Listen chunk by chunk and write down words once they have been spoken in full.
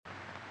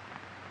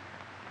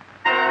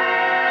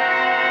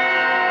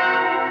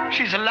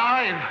She's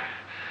alive.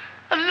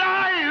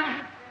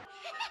 Alive!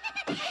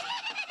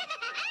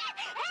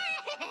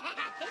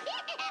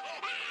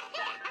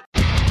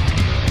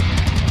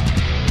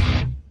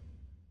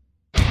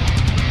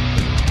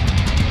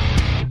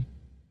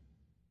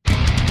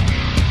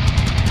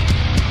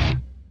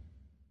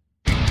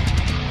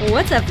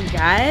 What's up, you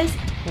guys?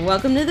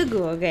 Welcome to the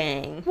Ghoul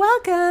Gang.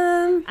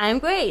 Welcome. I'm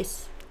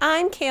Grace.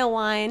 I'm Kale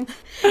Wine.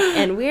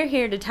 And we're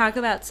here to talk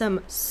about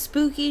some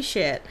spooky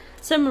shit.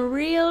 Some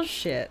real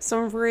shit.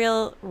 Some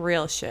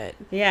real shit.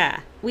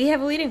 Yeah. We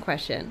have a leading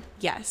question.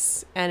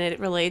 Yes. And it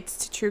relates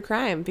to true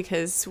crime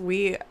because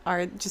we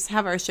are just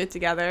have our shit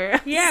together.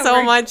 Yeah.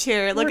 So much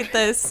here. Look at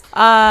this.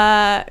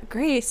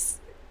 Grace,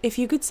 if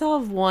you could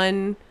solve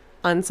one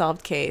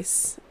unsolved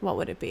case, what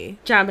would it be?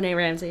 JonBenet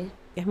Ramsey.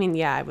 I mean,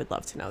 yeah, I would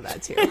love to know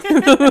that too.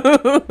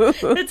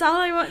 That's all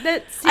I want.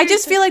 I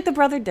just feel like the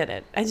brother did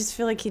it. I just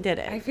feel like he did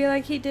it. I feel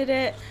like he did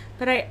it,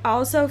 but I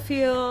also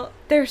feel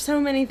there's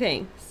so many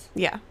things.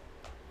 Yeah.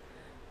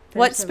 There's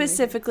What so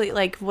specifically,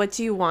 like, what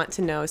do you want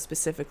to know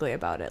specifically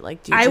about it?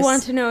 Like, do you I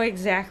want to know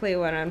exactly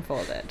what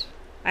unfolded.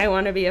 I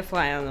want to be a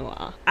fly on the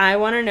wall. I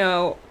want to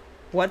know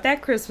what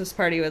that Christmas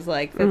party was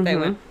like that they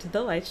went. Did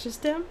the lights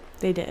just dim?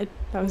 They did.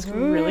 That was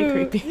really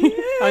creepy.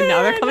 Oh,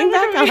 now they're coming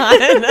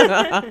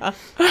back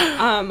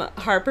on.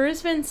 Harper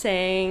has been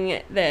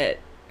saying that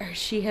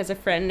she has a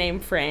friend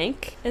named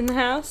Frank in the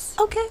house.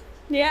 Okay.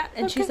 Yeah,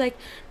 and Okay. she's like,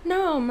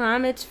 "No,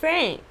 Mom, it's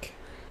Frank."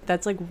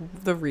 That's like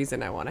the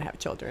reason I want to have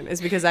children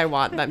is because I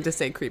want them to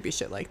say creepy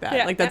shit like that.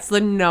 Yeah, Like that's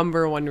the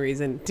number one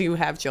reason to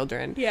have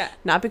children. Yeah.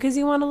 Not because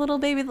you want a little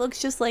baby that looks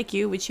just like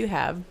you, which you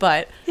have,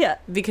 but Yeah.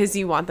 because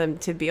you want them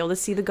to be able to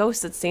see the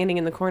ghost that's standing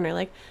in the corner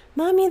like,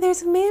 "Mommy,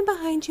 there's a man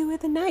behind you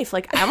with a knife."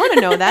 Like, I want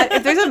to know that.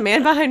 If there's a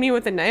man behind me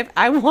with a knife,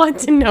 I want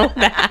to know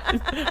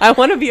that. I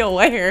want to be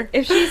aware.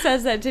 If she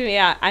says that to me,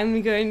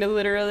 I'm going to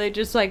literally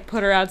just like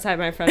put her outside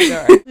my front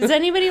door. Does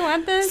anybody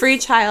want this? Free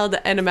child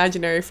and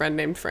imaginary friend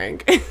named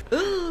Frank.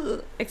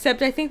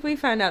 Except I think we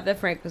found out that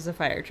Frank was a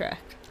fire truck.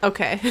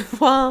 Okay.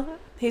 Well,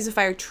 he's a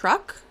fire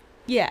truck?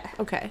 Yeah.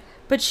 Okay.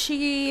 But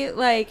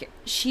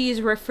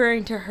she's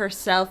referring to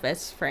herself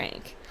as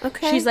Frank.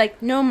 Okay. She's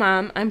like, "No,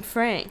 Mom, I'm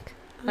Frank.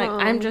 Like,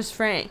 I'm just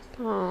Frank."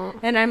 Oh.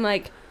 And I'm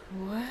like,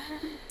 "What?"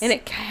 And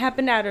it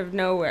happened out of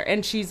nowhere.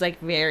 And she's like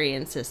very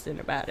insistent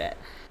about it.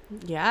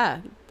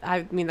 Yeah.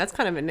 I mean, that's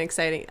kind of an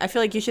exciting... I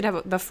feel like you should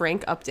have the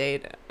Frank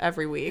update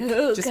every week.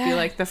 Oh, Just be God.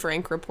 like the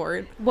Frank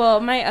report. Well,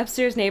 my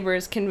upstairs neighbor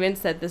is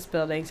convinced that this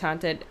building's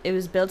haunted. It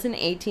was built in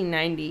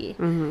 1890.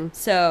 Mm-hmm.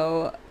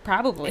 So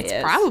probably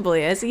is.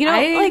 Probably is. You know,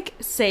 I like...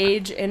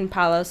 Sage and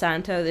Palo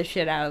Santo the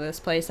shit out of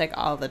this place like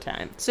all the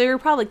time. So you're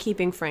probably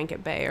keeping Frank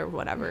at bay or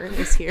whatever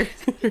is here.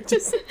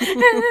 Just...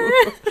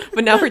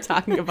 But now we're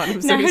talking about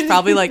him, so he's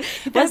probably like,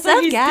 "What's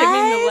up, He's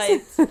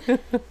guys?" dimming the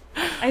lights.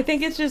 I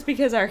think it's just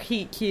because our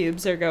heat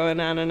cubes are going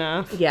on and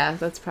off. Yeah,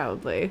 that's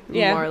probably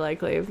Yeah. more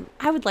likely.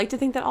 I would like to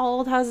think that all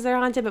old houses are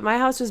haunted, but my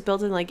house was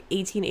built in like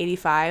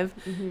 1885,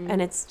 and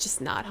it's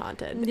just not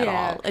haunted at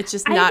Yeah. all. It's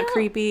just I not don't-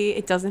 creepy.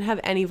 It doesn't have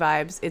any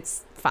vibes.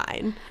 It's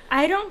fine.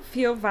 I don't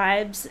feel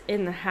vibes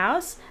in the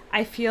house.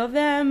 I feel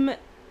them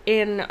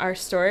in our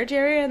storage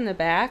area in the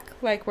back,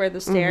 like where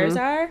the stairs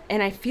are,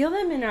 and I feel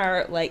them in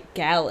our like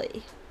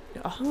galley,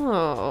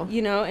 Oh.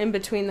 you know, in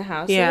between the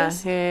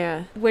houses.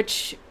 Yeah.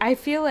 Which I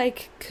feel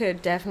like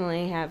could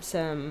definitely have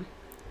some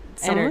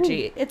Someone-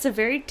 energy. It's a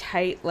very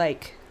tight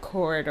like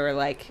corridor,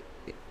 like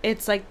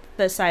it's like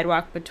the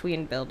sidewalk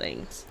between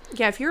buildings.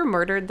 Yeah, if you were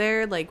murdered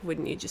there, like,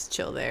 wouldn't you just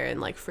chill there and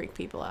like freak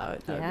people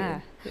out? That would Yeah.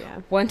 be- yeah.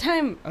 One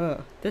time,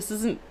 this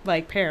isn't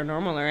like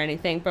paranormal or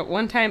anything, but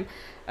one time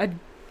a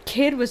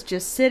kid was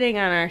just sitting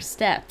on our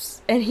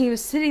steps, and he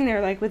was sitting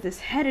there like with his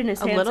head in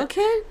his A hands. little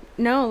kid?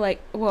 No, like,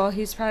 well,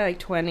 he's probably like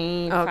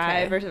 25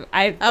 Okay. or something.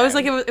 I was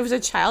like, it was a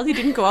child. You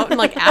didn't go out and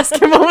like ask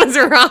him what was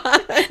wrong.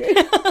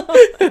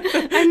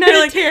 I'm not You're a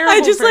like, terrible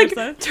I just person.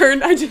 like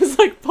turned. I just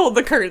like pulled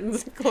the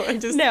curtains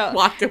and just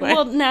walked away.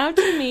 Well, now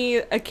to me,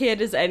 a kid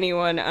is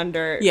anyone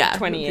under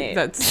 28.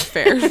 That's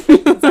fair.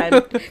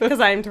 Because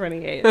I'm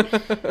 28.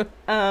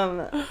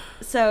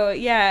 So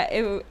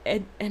yeah,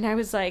 and I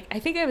was like, I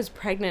think I was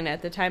pregnant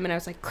at the time, and I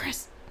was like,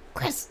 Chris,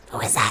 who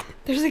is that?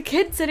 There's a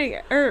kid sitting,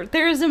 or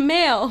there's a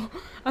man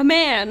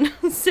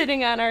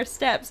sitting on our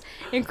steps.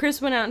 And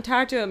Chris went out and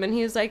talked to him, and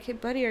he was like, "Hey,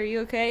 buddy, are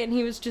you okay?" And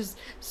he was just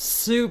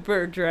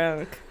super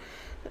drunk,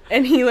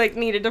 and he like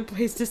needed a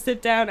place to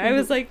sit down. I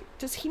was like,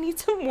 does he need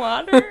some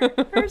water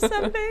or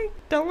something?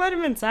 Don't let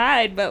him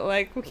inside, but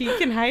like he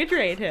can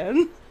hydrate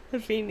him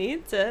if he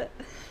needs it.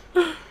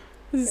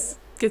 Just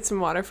get some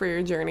water for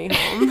your journey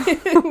home.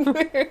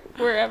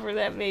 Wherever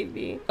that may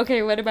be.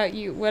 Okay, what about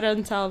you? What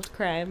unsolved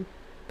crime?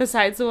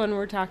 Besides the one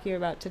we're talking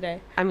about today.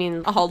 I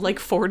mean, all like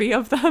 40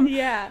 of them.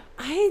 Yeah.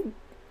 I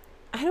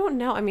don't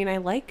know. I mean, I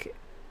like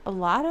a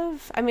lot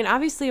of... I mean,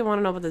 obviously I want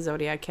to know about the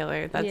Zodiac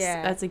Killer.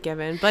 That's a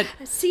given. But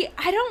see,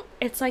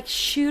 it's like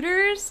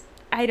shooters.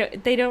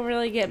 They don't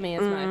really get me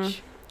as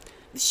much.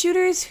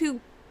 shooters who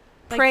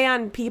prey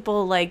on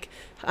people, like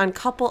on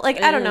couple,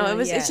 like I don't know.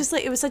 It's just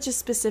like it was such a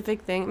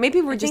specific thing.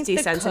 Maybe we're just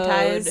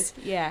desensitized.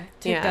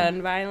 To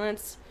gun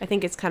violence. I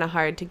think it's kind of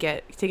hard to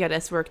get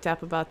us worked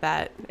up about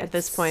that at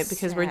this point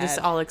because we're just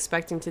all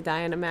expecting to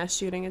die in a mass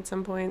shooting at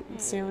some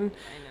point soon.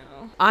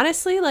 I know.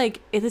 Honestly, like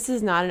this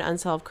is not an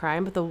unsolved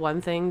crime, but the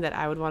one thing that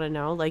I would want to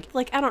know, like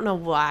I don't know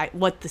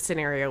what the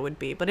scenario would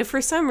be, but if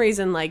for some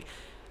reason like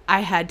I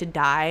had to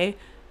die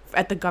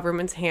at the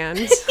government's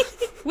hands.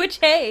 Which,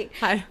 hey,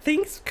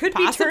 things could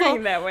be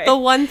turning that way. The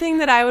one thing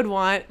that I would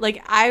want,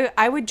 like,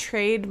 I would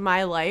trade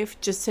my life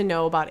just to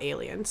know about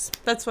aliens.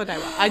 That's what I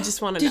want. I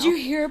just want to know. Did you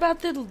hear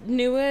about the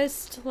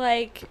newest,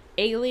 like,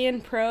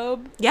 alien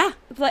probe? Yeah.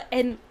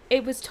 And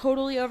it was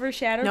totally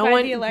overshadowed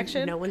by the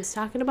election. No one's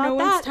talking about that. No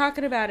one's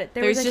talking about it.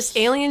 There's just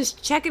aliens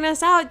checking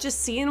us out, just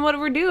seeing what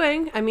we're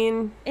doing. I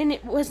mean... And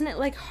wasn't it,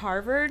 like,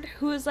 Harvard?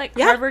 Who was, like,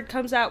 Harvard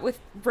comes out with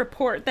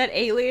report that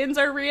aliens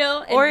are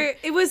real? Or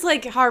it was,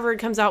 like, Harvard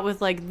comes out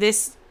with, like,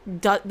 this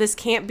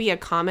can't be a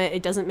comet.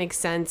 It doesn't make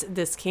sense.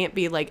 This can't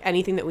be, like,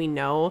 anything that we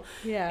know.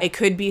 Yeah. It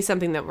could be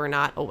something that we're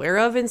not aware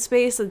of in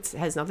space. It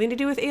has nothing to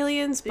do with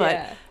aliens,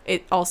 but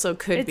it also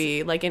could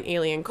be, like, an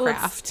alien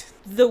craft.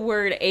 The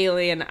word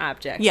alien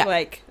object. Yeah.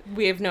 Like,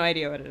 we have no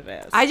idea what it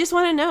is. I just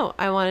want to know.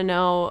 I want to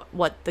know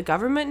what the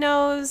government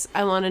knows.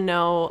 I want to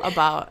know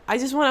about... I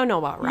just want to know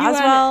about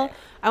Roswell.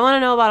 I want to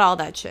know about all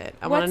that shit.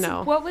 I want to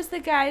know. What was the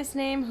guy's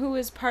name who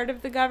was part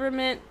of the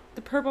government?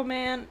 The Purple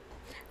Man?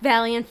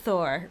 Valiant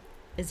Thor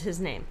is his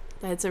name.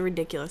 That's a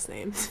ridiculous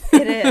name.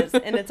 It is,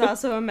 and it's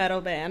also a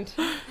metal band.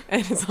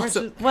 And it's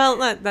also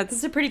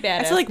that's a pretty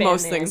bad. I feel like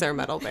most things are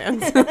metal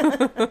bands.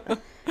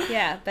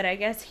 Yeah, but I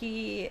guess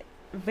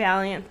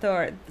Valiant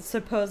Thor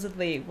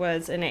supposedly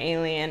was an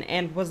alien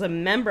and was a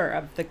member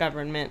of the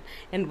government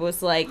and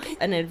was like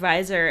an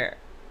advisor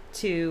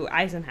to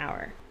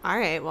Eisenhower. All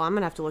right, well, I'm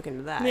gonna have to look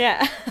into that.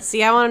 Yeah.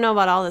 See, I want to know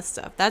about all this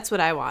stuff. That's what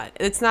I want.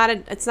 It's not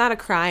a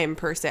crime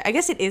per se. I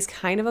guess it is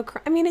kind of a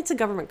crime. I mean, it's a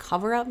government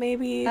cover up,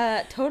 maybe.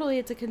 Totally,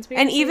 it's a conspiracy.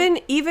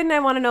 And even I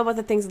want to know about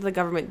the things that the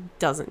government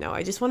doesn't know.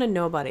 I just want to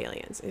know about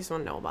aliens. I just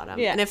want to know about them.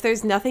 Yeah. And if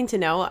there's nothing to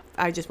know,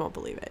 I just won't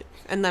believe it,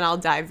 and then I'll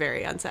die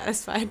very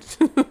unsatisfied.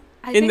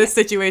 In this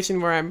situation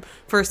where I'm,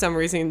 for some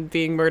reason,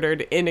 being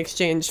murdered in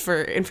exchange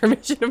for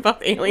information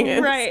about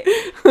aliens. Right.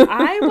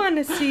 I want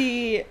to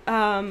see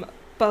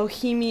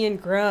Bohemian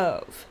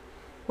Grove,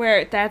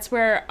 that's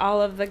where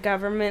all of the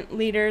government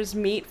leaders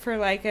meet for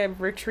like a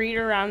retreat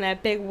around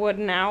that big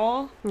wooden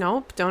owl.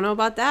 Nope, don't know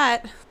about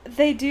that.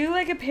 They do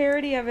like a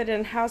parody of it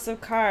in House of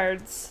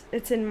Cards.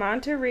 It's in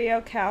Monte Rio,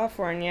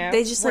 California.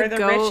 They just where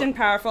the rich and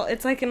powerful.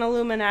 It's like an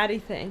Illuminati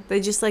thing. They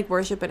just like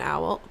worship an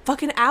owl.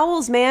 Fucking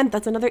owls, man.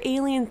 That's another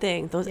alien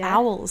thing. Those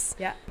owls.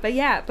 Yeah. But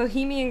yeah,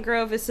 Bohemian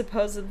Grove is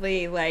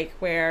supposedly like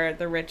where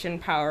the rich and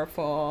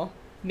powerful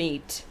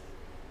meet.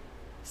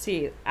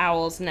 See,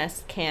 Owl's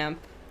Nest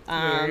Camp.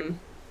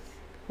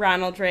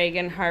 Ronald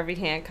Reagan, Harvey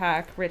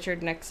Hancock,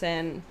 Richard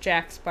Nixon,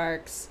 Jack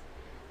Sparks.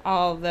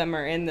 All of them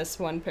are in this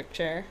one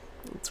picture.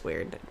 It's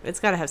weird. It's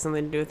got to have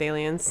something to do with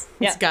aliens.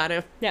 Yeah. It's got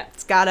to. Yeah.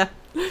 It's got to.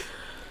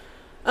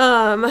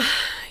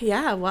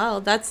 Yeah, well,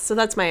 that's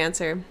my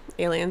answer.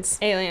 Aliens.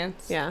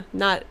 Yeah,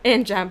 not...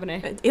 And John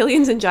Bonet.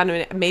 Aliens and John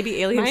Bonet.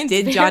 Maybe aliens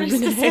did John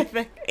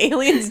Bonet.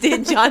 Aliens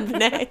did John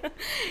Bonet.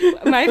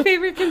 My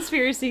favorite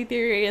conspiracy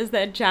theory is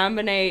that John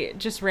Bonet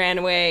just ran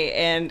away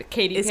and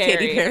Katy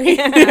Perry. Katy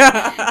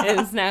Perry.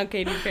 Is now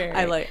Katy Perry.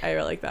 I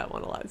like that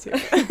one a lot,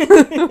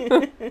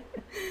 too.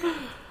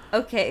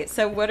 Okay,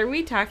 so what are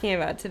we talking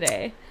about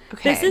today?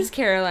 Okay. This is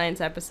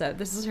Caroline's episode.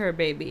 This is her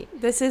baby.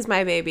 This is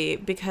my baby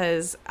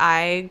because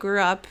I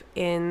grew up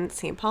in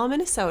St. Paul,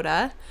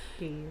 Minnesota.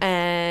 Jeez.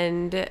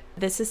 And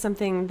this is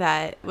something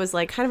that was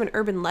like kind of an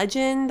urban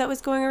legend that was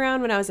going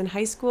around when I was in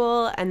high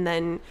school and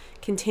then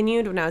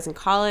continued when I was in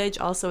college,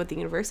 also at the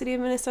University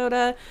of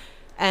Minnesota.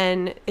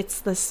 And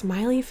it's the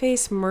Smiley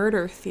Face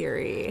murder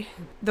theory.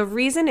 The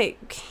reason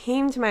it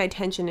came to my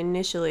attention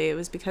initially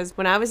was because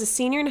when I was a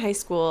senior in high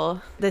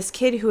school, this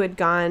kid who had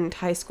gone to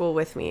high school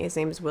with me, his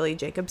name is Willie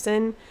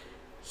Jacobson,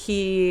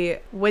 he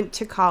went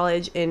to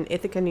college in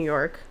Ithaca, New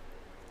York.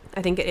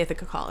 I think at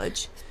Ithaca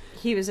College.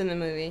 He was in the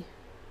movie.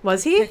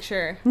 Was he?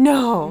 Picture.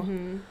 No.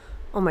 Mm-hmm.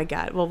 Oh my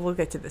God. Well, we'll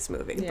get to this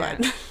movie. Yeah.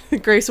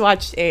 But Grace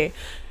watched a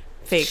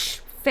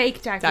fake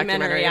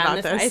documentary on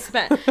this. I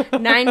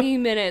spent 90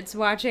 minutes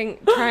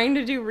trying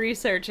to do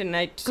research, and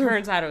it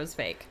turns out it was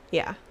fake.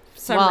 Yeah.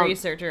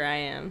 Researcher I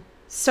am.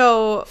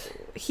 So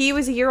he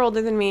was a year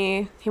older than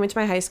me. He went to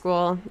my high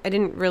school. I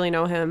didn't really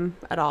know him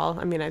at all.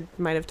 I mean, I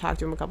might have talked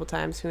to him a couple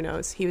times. Who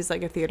knows? He was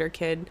like a theater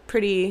kid,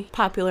 pretty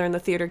popular in the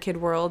theater kid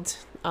world.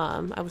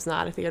 I was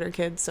not a theater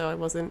kid, so I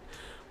wasn't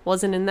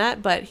in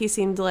that, but he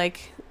seemed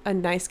like a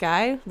nice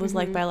guy, was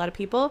liked by a lot of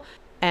people,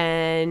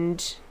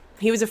 and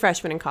he was a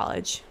freshman in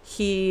college.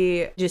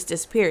 He just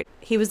disappeared.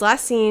 He was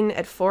last seen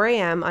at 4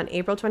 a.m. on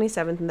April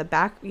 27th in the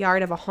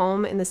backyard of a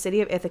home in the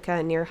city of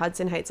Ithaca near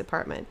Hudson Heights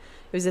apartment.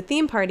 It was a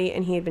theme party,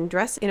 and he had been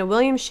dressed in a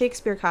William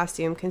Shakespeare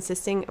costume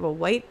consisting of a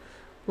white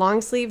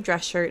long-sleeve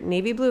dress shirt,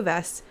 navy blue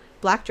vest,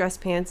 black dress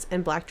pants,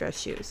 and black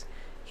dress shoes.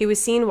 He was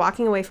seen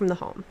walking away from the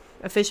home.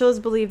 Officials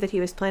believe that he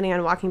was planning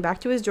on walking back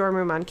to his dorm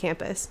room on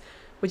campus,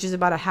 which is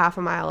about a half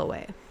a mile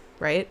away,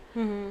 right?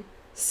 Mm-hmm.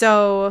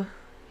 So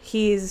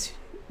he's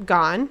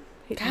gone.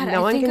 God,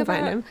 no one can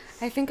find him.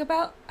 I think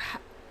about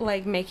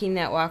like making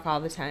that walk all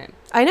the time.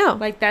 I know.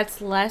 Like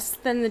that's less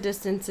than the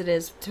distance it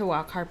is to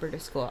walk Harper to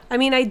school. I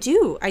mean, I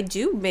do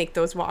make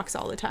those walks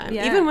all the time.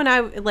 Yeah. Even when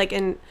I like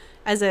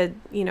as a,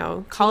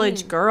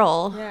 college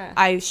girl, Yeah.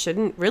 I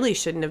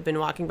shouldn't have been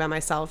walking by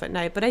myself at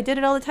night, but I did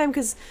it all the time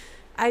because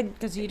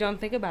you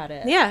don't think about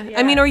it. yeah.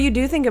 I mean, or you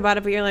do think about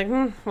it, but you're like,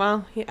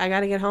 well, I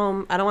got to get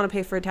home. I don't want to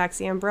pay for a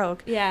taxi. I'm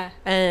broke. Yeah.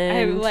 And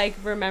I like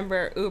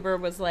remember Uber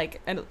was like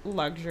a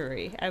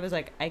luxury. I was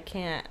like, I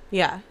can't.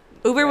 Yeah.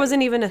 Uber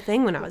wasn't even a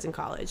thing when I was in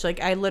college.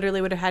 Like, I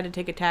literally would have had to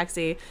take a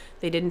taxi.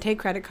 They didn't take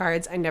credit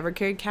cards. I never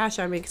carried cash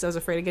on me because I was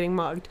afraid of getting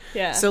mugged.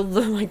 Yeah. So,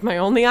 like, my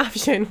only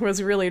option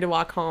was really to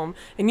walk home.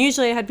 And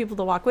usually I had people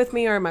to walk with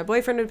me or my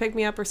boyfriend would pick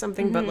me up or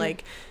something. Mm-hmm. But,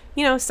 like,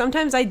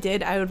 sometimes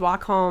I would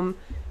walk home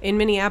in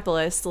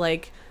Minneapolis,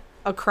 like,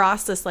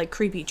 across this, like,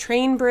 creepy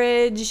train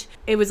bridge.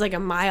 It was, like, a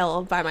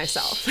mile by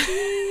myself.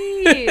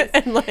 Jeez.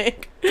 And,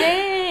 like...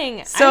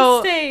 Dang. So,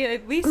 I stay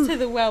at least to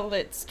the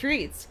well-lit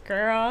streets,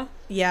 girl.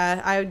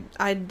 Yeah,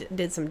 I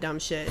did some dumb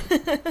shit.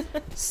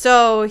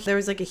 So there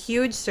was like a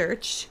huge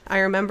search. I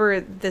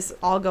remember this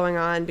all going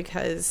on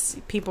because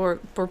people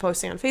were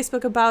posting on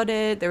Facebook about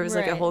it. There was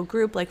like a whole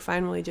group like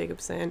Find Willie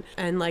Jacobson.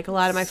 And like a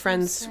lot of my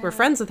friends were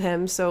friends with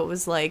him. So it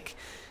was like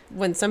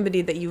when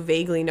somebody that you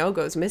vaguely know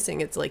goes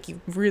missing, it's like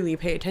you really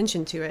pay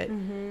attention to it.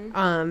 Mm-hmm.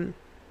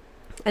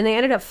 And they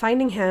ended up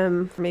finding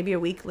him maybe a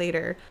week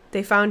later.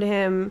 They found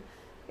him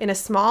in a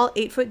small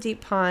 8-foot deep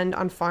pond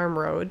on Farm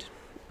Road.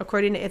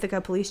 According to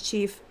Ithaca Police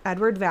Chief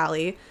Edward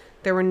Valley,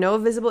 there were no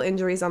visible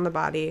injuries on the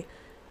body,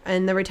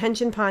 and the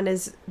retention pond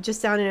is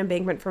just down an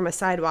embankment from a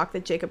sidewalk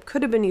that Jacob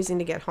could have been using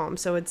to get home,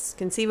 so it's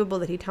conceivable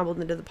that he tumbled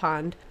into the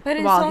pond but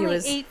it's while only he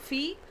was 8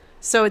 feet?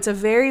 So it's a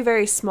very,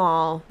 very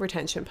small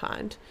retention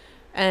pond,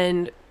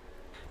 and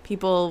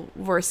people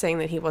were saying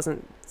that he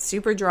wasn't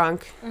super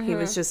drunk. Mm-hmm. He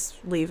was just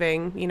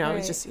leaving, it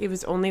was just,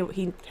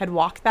 he had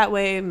walked that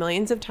way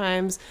millions of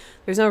times.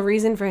 There's no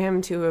reason for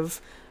him to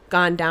have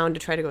gone down to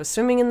try to go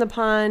swimming in the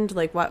pond.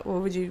 Like, why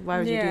would you do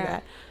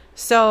that?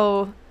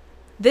 So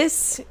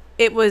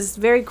it was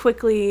very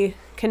quickly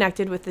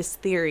connected with this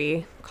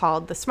theory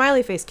called the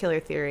Smiley Face Killer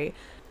theory,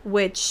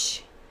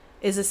 which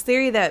is this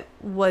theory that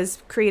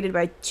was created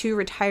by 2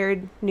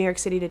 retired New York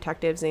City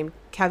detectives named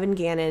Kevin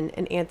Gannon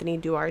and Anthony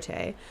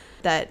Duarte,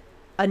 that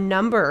a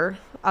number,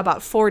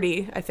 about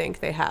 40, I think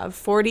they have,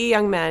 40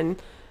 young men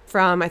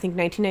from, I think,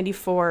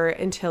 1994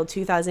 until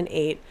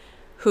 2008,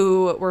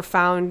 who were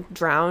found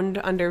drowned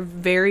under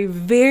very,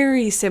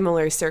 very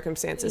similar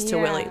circumstances to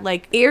Willie.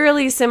 Like,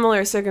 eerily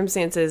similar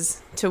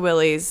circumstances to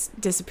Willie's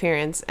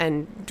disappearance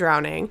and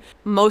drowning.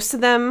 Most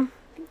of them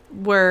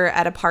were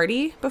at a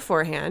party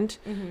beforehand.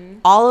 Mm-hmm.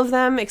 All of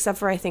them, except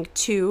for I think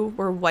 2,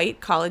 were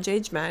white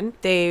college-age men.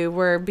 They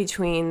were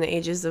between the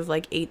ages of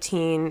like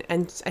 18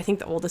 and I think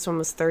the oldest one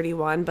was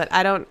 31, but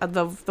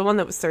the one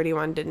that was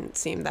 31 didn't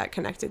seem that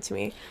connected to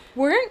me.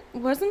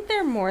 Wasn't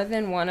there more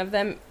than one of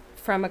them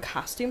from a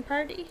costume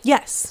party?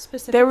 Yes.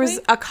 Specifically? There was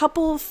a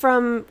couple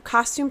from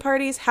costume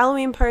parties,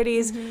 Halloween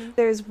parties. Mm-hmm.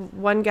 There's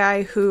one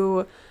guy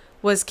who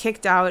was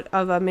kicked out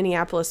of a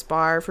Minneapolis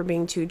bar for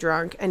being too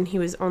drunk, and he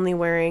was only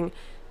wearing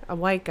a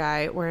white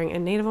guy wearing a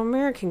Native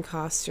American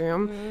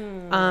costume.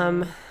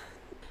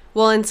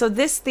 Well, and so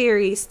this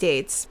theory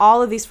states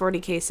all of these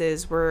 40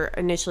 cases were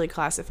initially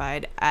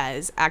classified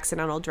as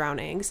accidental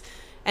drownings.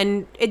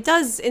 And it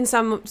does, in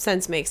some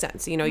sense, make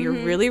sense. You're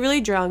really,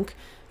 really drunk.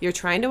 You're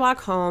trying to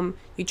walk home,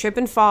 you trip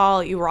and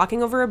fall, you're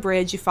walking over a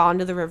bridge, you fall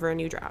into the river and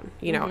you drown,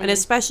 Mm-hmm. And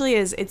especially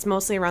as it's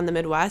mostly around the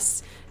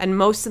Midwest, and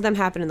most of them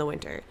happen in the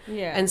winter.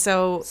 Yeah. And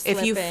so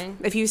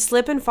if you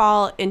slip and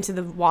fall into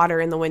the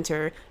water in the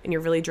winter and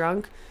you're really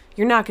drunk,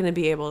 you're not going to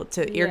be able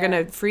to, you're going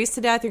to freeze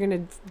to death, you're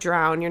going to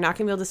drown, you're not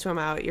going to be able to swim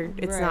out.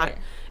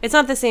 It's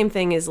not the same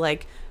thing as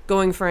like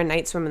going for a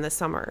night swim in the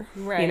summer.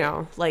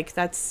 Right. Like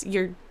that's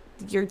your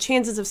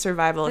chances of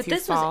survival if you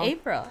fall. But this was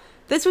April.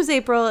 This was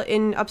April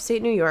in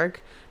upstate New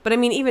York. But I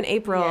mean, even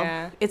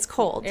April, it's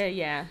cold.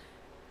 Yeah.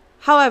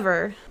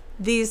 However,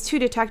 these 2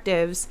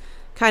 detectives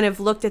kind of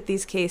looked at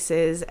these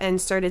cases and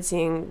started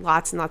seeing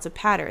lots and lots of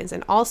patterns,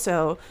 and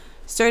also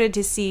started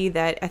to see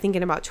that I think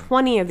in about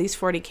 20 of these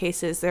 40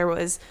 cases, there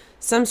was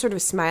some sort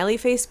of smiley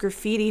face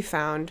graffiti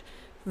found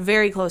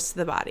very close to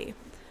the body.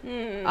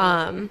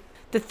 The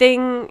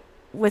thing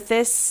with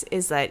this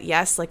is that,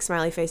 yes, like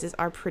smiley faces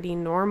are pretty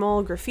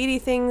normal graffiti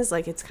things.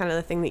 Like it's kind of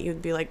the thing that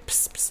you'd be like,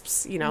 pss, pss,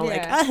 pss,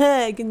 like,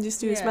 I can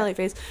just do a smiley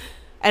face.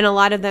 And a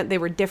lot of them, they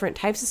were different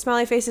types of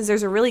smiley faces.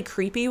 There's a really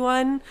creepy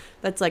one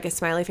that's like a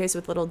smiley face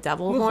with little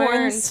devil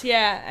horns.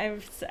 Yeah,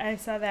 I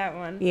saw that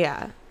one.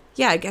 Yeah.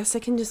 Yeah, I guess I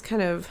can just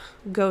kind of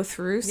go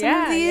through some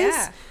of these.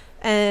 Yeah.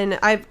 And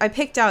I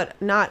picked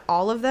out not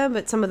all of them,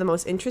 but some of the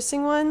most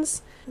interesting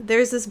ones.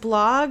 There's this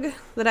blog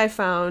that I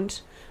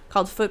found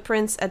called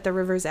Footprints at the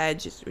River's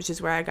Edge, which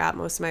is where I got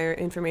most of my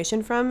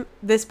information from.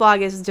 This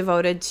blog is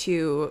devoted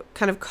to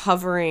kind of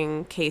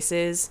covering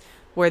cases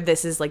where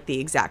this is like the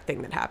exact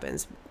thing that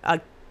happens.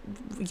 A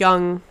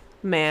young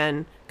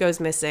man goes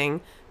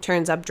missing,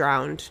 turns up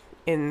drowned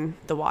in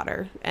the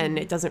water, and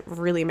it doesn't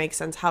really make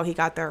sense how he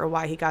got there or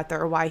why he got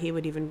there or why he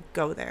would even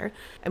go there,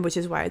 and which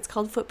is why it's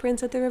called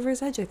Footprints at the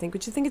River's Edge, I think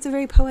it's a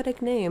very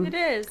poetic name. It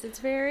is. It's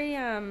very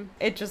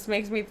it just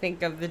makes me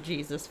think of the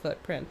Jesus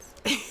footprints.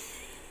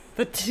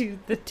 the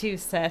two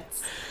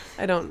sets.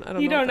 I don't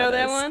You know don't know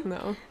that is. one?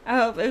 No.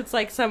 Oh, it's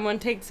like someone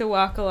takes a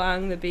walk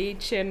along the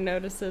beach and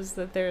notices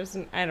that there's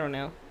I don't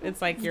know.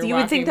 It's like you're You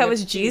would think that walking was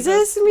with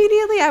Jesus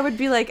immediately? I would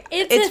be like,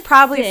 it's a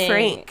probably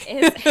thing.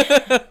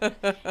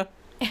 Frank.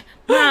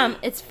 Mom,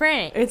 it's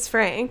Frank. It's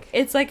Frank.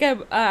 It's like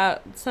a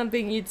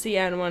something you'd see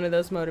on one of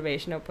those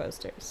motivational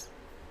posters.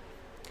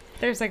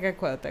 There's like a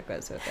quote that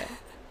goes with it.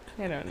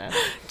 I don't know.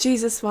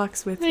 Jesus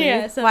walks with me.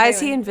 Yeah, why is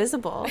something he like-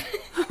 invisible?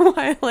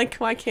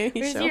 Why can't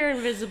he Who's show? your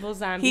invisible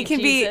zombie? He can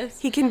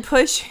Jesus? he can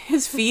push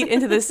his feet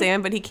into the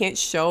sand, but he can't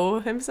show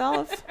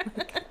himself.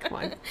 Like, come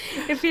on.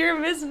 If you're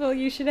invisible,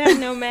 you should have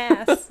no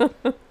mask.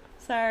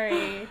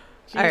 Sorry,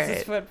 Jesus All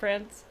right.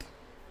 footprints.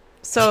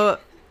 So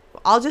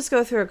I'll just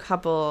go through a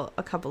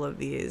couple of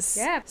these.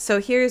 Yeah. So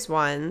here's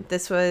one.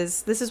 This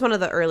is one of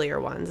the earlier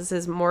ones. This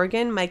is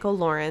Morgan Michael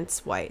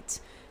Lawrence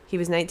White. He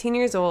was 19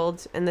 years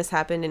old, and this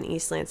happened in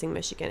East Lansing,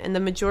 Michigan. And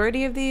the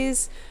majority of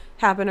these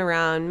happen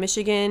around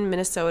Michigan,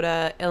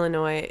 Minnesota,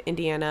 Illinois,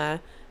 Indiana,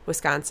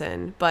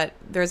 Wisconsin. But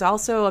there's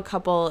also a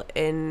couple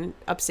in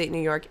upstate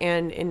New York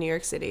and in New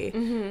York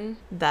City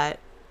that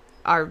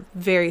are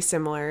very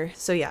similar.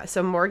 So yeah,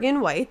 so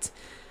Morgan White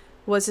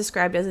was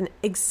described as an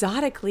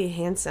exotically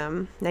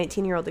handsome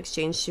 19-year-old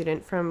exchange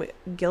student from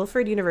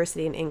Guildford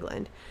University in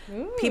England.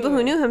 Ooh. People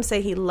who knew him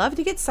say he loved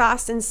to get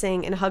sauced and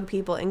sing and hug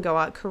people and go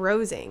out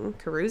carousing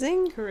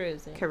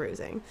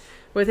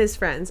with his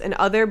friends and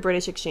other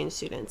British exchange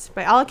students.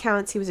 By all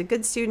accounts, he was a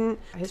good student.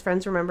 His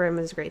friends remember him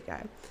as a great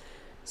guy.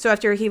 So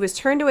after he was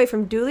turned away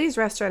from Dooley's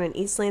restaurant in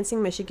East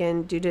Lansing,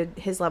 Michigan, due to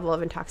his level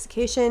of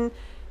intoxication,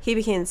 he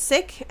became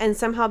sick and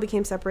somehow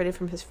became separated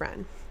from his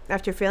friend.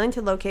 After failing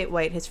to locate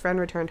White, his friend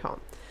returned home.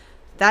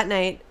 That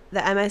night, the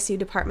MSU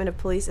Department of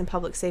Police and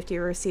Public Safety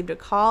received a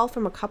call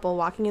from a couple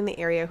walking in the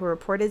area who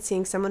reported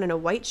seeing someone in a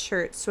white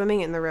shirt swimming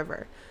in the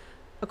river.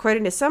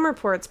 According to some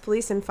reports,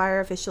 police and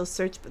fire officials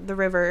searched the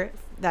river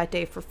that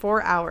day for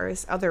 4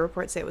 hours. Other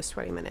reports say it was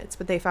 20 minutes,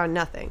 but they found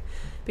nothing.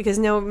 Because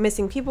no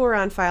missing people were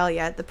on file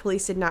yet, the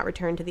police did not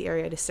return to the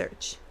area to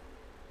search.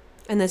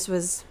 And this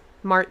was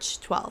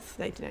March 12th,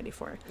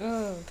 1994.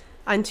 Oh.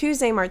 On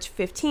Tuesday, March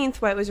 15th,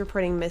 White was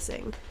reporting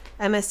missing.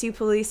 MSU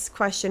police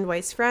questioned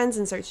White's friends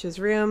and searched his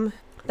room.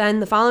 Then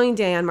the following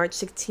day, on March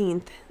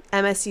 16th,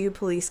 MSU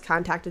police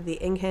contacted the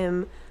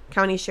Ingham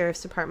County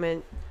Sheriff's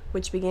Department,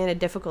 which began a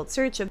difficult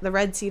search of the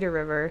Red Cedar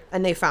River,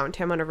 and they found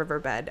him on a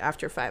riverbed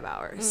after 5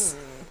 hours.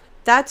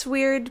 That's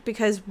weird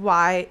because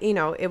why,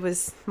 it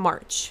was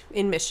March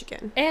in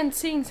Michigan. And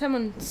seeing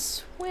someone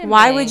swimming.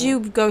 Why would you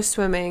go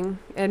swimming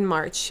in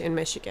March in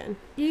Michigan?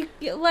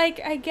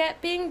 I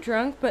get being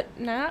drunk, but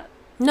not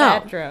No,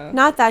 that drunk.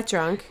 not that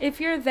drunk. If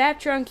you're that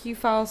drunk, you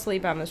fall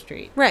asleep on the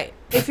street. Right.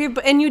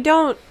 And you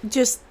don't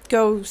just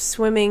go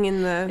swimming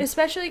in the...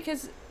 Especially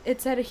because it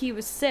said he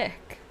was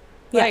sick.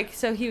 Yeah.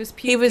 So he was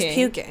puking. He was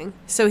puking.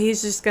 So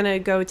he's just going to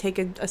go take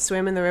a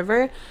swim in the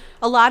river.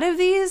 A lot of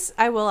these,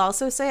 I will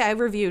also say, I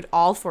reviewed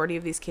all 40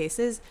 of these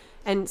cases,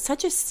 and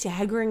such a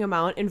staggering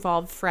amount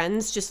involved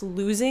friends just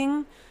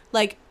losing,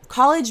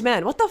 college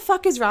men. What the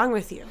fuck is wrong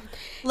with you?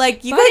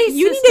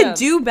 You need to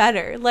do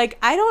better.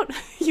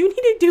 You need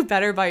to do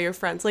better by your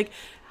friends.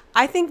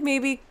 I think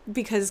maybe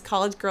because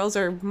college girls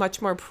are much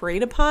more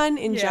preyed upon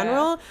in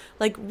general,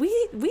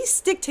 we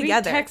stick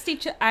together.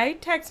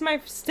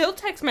 I still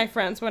text my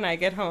friends when I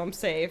get home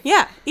safe.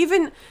 Yeah.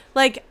 Even,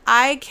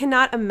 I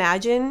cannot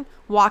imagine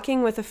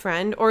walking with a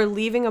friend or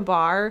leaving a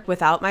bar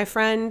without my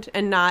friend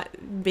and not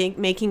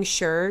making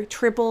sure,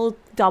 triple,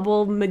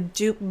 double,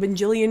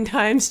 bajillion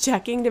times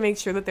checking to make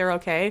sure that they're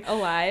okay.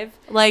 Alive.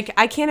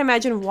 I can't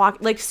imagine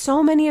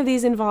so many of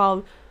these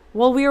involve,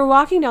 well, we were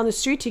walking down the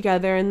street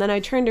together and then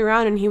I turned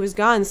around and he was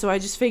gone. So I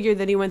just figured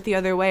that he went the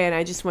other way and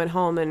I just went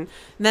home. And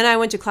then I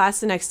went to class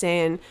the next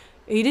day and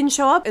he didn't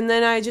show up. And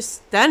then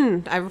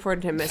I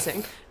reported him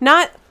missing.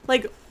 Not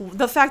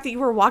the fact that you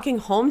were walking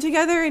home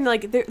together and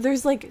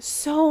there's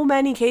so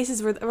many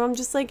cases where I'm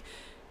just you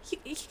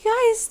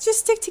guys just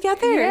stick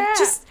together. Yeah.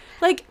 Just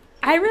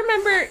I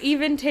remember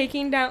even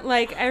taking down,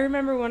 I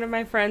remember one of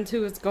my friends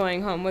who was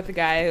going home with a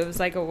guy. It was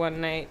a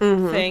one-night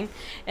thing.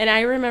 And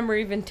I remember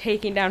even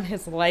taking down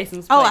his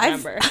license plate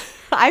number.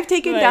 I've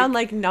taken down,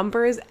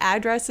 numbers,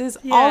 addresses,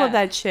 all of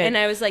that shit. And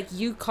I was like,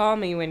 you call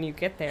me when you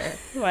get there.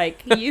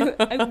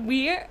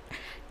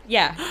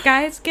 Yeah,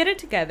 guys, get it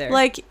together.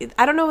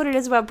 I don't know what it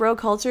is about bro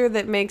culture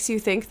that makes you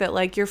think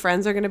that, your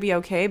friends are going to be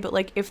okay.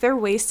 But, if they're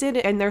wasted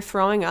and they're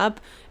throwing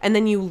up and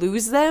then you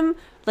lose them,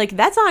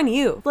 that's on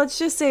you. Let's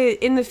just say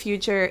in the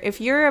future,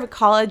 if you're a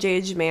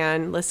college-age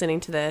man listening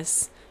to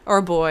this, or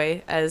a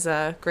boy, as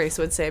Grace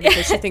would say,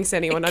 because she thinks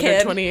anyone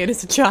under 28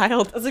 is a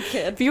child. As a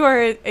kid. If you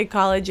are a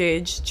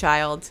college-age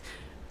child,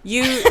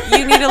 You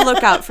need to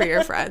look out for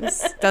your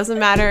friends. Doesn't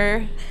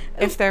matter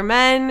if they're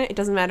men. It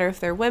doesn't matter if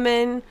they're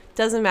women.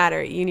 Doesn't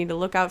matter. You need to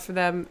look out for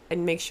them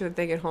and make sure that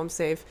they get home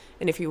safe.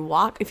 And if you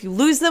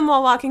lose them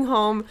while walking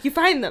home, You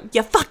find them.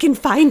 you fucking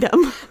find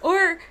them.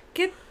 Or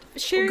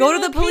share Go your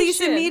to the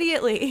police location.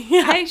 immediately.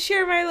 Yeah. I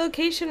share my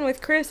location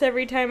with Chris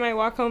every time I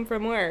walk home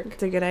from work.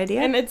 It's a good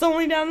idea. And it's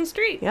only down the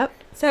street. Yep.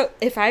 So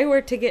if I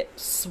were to get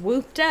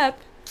swooped up,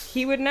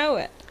 he would know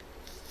it.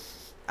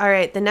 All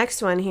right, the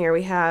next one here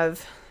we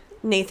have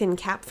Nathan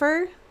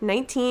Kapfer,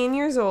 19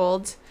 years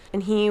old,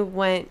 and he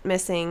went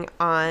missing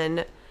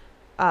on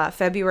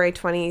February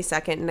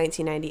 22nd,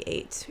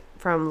 1998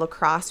 from La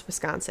Crosse,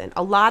 Wisconsin.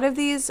 A lot of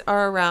these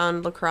are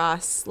around La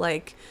Crosse,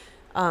 like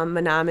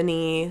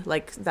Menominee,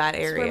 like that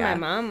area. That's where my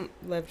mom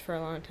lived for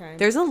a long time.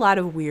 There's a lot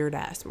of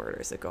weird-ass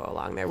murders that go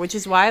along there, which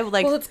is why,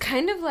 like... Well, it's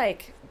kind of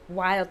like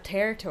wild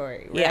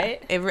territory,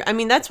 right? Yeah. I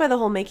mean, that's why the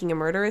whole Making a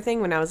Murderer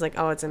thing, when I was like,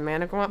 oh, it's in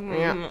Manitowoc?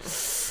 Yeah.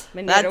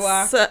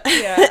 Manitowoc.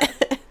 Yeah.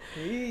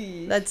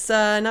 That's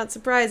not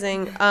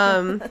surprising.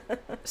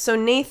 So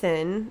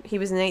Nathan, he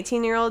was a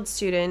 19-year-old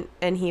student,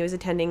 and he was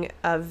attending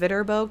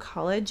Viterbo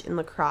College in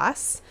La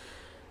Crosse.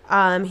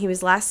 He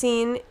was last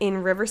seen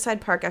in Riverside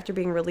Park after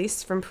being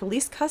released from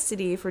police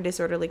custody for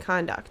disorderly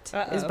conduct.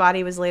 Uh-oh. His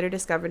body was later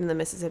discovered in the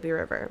Mississippi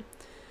River.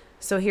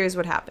 So here's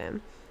what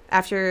happened.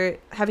 After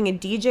having a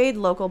DJ'd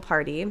local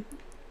party,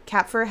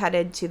 Kapfer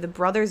headed to the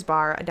Brothers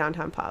Bar, a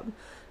downtown pub.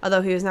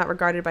 Although he was not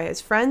regarded by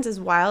his friends as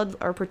wild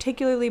or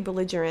particularly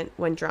belligerent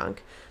when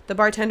drunk, the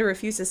bartender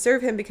refused to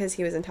serve him because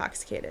he was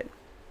intoxicated.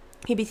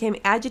 He became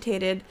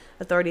agitated,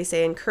 authorities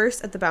say, and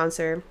cursed at the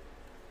bouncer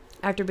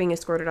after being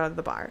escorted out of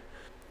the bar.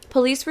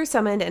 Police were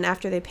summoned, and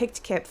after they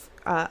picked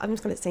I'm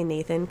just going to say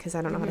Nathan because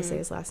I don't know how to say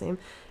his last name.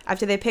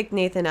 After they picked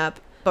Nathan up,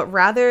 but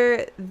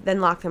rather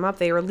than lock him up,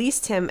 they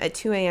released him at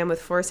 2 a.m.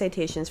 with 4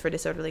 citations for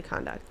disorderly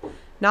conduct.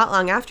 Not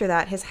long after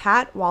that, his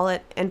hat,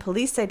 wallet, and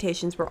police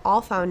citations were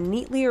all found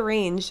neatly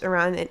arranged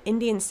around an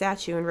Indian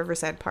statue in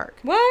Riverside Park.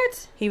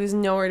 What? He was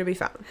nowhere to be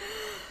found.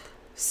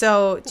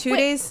 So, 2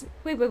 days...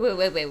 Wait.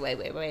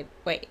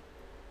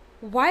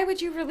 Why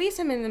would you release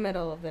him in the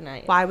middle of the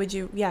night? Why would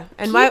you... Yeah.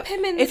 And Keep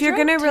him in the if you're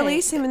going to drunk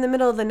release tank. him in the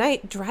middle of the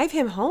night, drive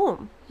him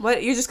home.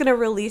 What? You're just going to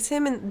release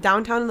him in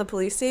downtown in the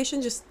police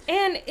station? Just...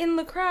 And in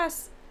La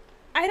Crosse,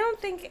 I don't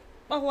think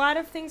a lot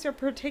of things are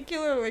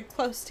particularly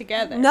close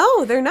together.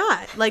 No, they're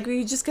not. Like, are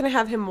you just going to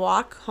have him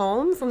walk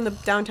home from the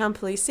downtown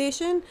police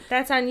station?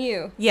 That's on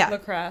you, Yeah. La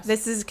Crosse.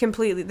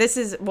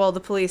 Well, the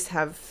police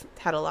have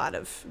had a lot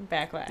of...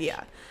 Backlash.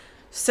 Yeah.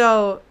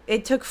 So,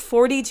 it took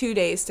 42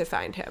 days to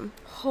find him.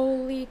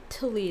 Holy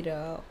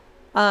Toledo.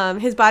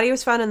 His body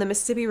was found in the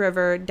Mississippi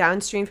River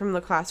downstream from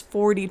La Crosse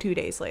 42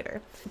 days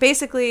later.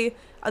 Basically,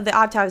 the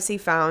autopsy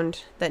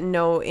found that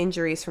no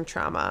injuries from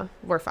trauma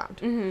were found.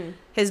 Mm-hmm.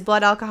 His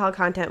blood alcohol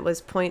content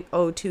was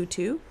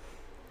 0.022.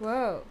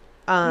 Whoa.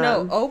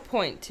 No,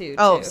 0.22.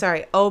 Oh,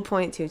 sorry,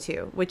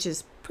 0.22, which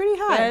is pretty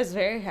high. That is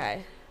very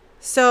high.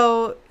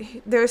 So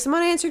there are some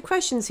unanswered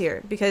questions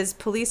here because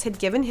police had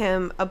given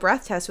him a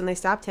breath test when they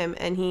stopped him,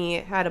 and he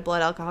had a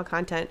blood alcohol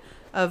content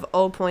of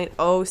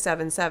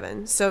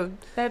 0.077. So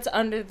that's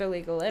under the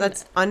legal limit.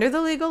 That's under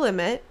the legal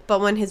limit. But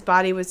when his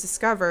body was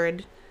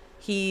discovered,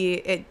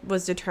 it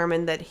was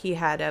determined that he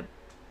had a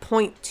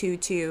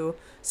 0.22.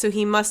 So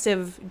he must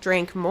have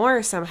drank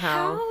more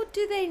somehow. How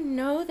do they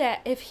know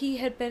that if he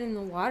had been in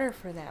the water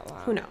for that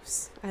long? Who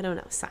knows? I don't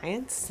know.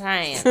 Science?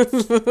 Science.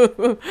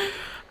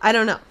 I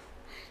don't know.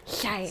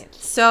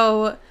 Science.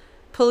 So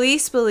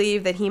police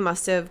believe that he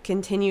must have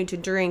continued to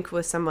drink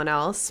with someone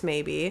else,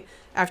 maybe,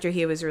 after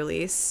he was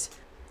released.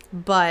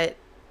 But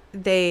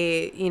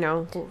they,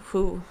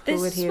 who would he...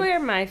 This is where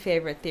my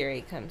favorite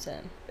theory comes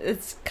in.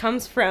 It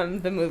comes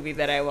from the movie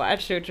that I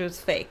watched, which was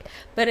fake.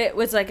 But it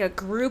was like a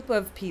group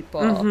of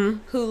people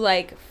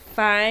who,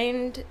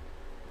 find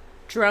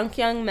drunk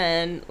young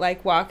men,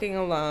 walking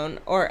alone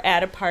or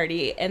at a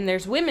party, and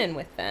there's women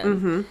with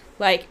them.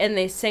 And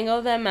they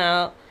single them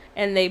out,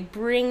 and they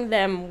bring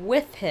them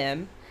with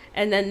him,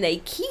 and then they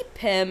keep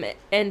him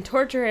and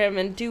torture him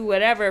and do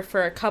whatever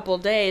for a couple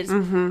days.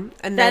 And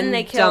then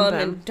they kill him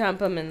and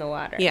dump him in the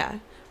water. Yeah.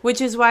 Which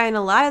is why in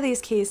a lot of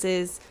these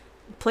cases,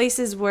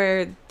 places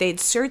where they'd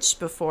searched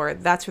before,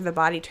 that's where the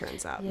body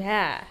turns up.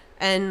 Yeah.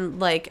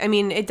 And,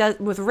 it does...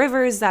 With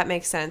rivers, that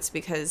makes sense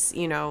because,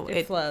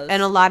 it flows.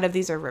 And a lot of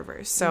these are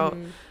rivers. So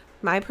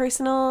my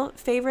personal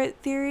favorite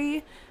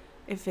theory...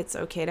 If it's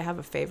okay to have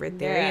a favorite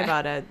theory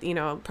about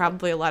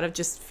probably a lot of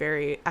just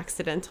very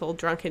accidental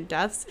drunken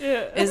deaths,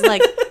 is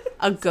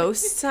a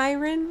ghost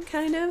siren,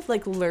 kind of,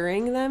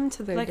 luring them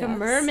to their deaths. A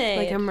mermaid.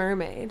 Like a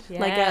mermaid.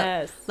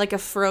 Yes. Like a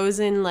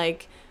frozen,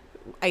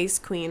 ice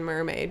queen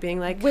mermaid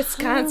being like,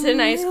 Wisconsin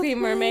ice queen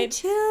mermaid.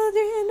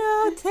 Children,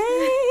 I'll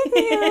take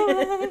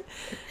you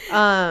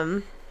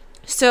away.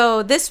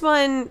 So this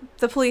one,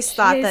 the police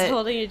thought He's that...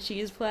 holding a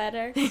cheese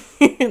platter.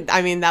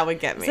 that would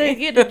get me. So you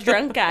get a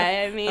drunk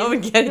guy, I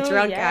would get a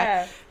drunk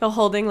guy.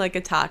 Holding a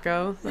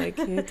taco. A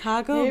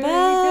Taco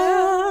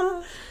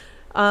Bell.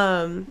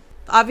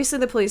 Obviously,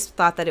 the police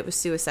thought that it was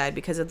suicide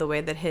because of the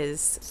way that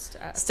his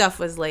stuff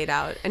was laid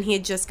out. And he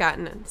had just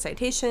gotten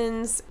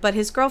citations. But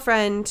his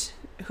girlfriend,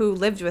 who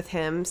lived with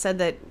him, said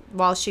that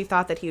while she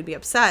thought that he would be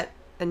upset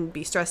and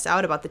be stressed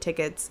out about the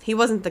tickets, he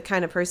wasn't the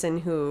kind of person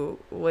who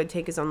would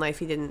take his own life.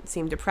 He didn't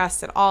seem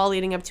depressed at all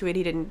leading up to it.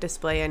 He didn't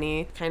display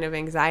any kind of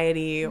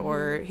anxiety,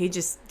 or he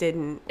just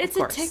didn't. It's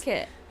a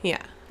ticket.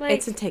 Yeah, like,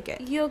 it's a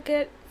ticket. You'll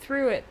get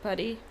through it,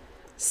 buddy.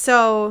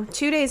 So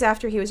 2 days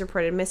after he was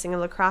reported missing, a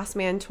La Crosse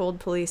man told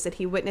police that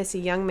he witnessed a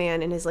young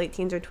man in his late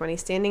teens or 20s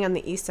standing on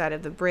the east side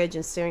of the bridge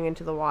and staring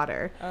into the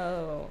water.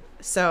 Oh.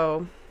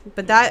 So,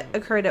 but that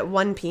occurred at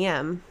 1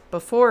 p.m.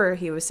 before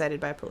he was cited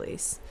by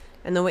police.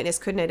 And the witness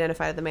couldn't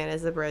identify the man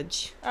as the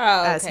bridge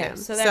as him.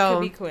 So that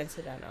could be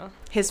coincidental.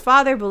 His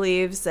father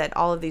believes that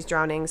all of these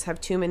drownings have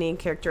too many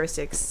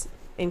characteristics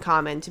in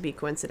common to be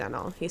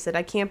coincidental. He said,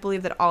 I can't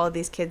believe that all of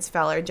these kids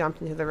fell or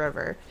jumped into the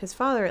river. His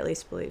father at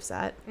least believes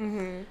that.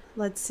 Mm-hmm.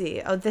 Let's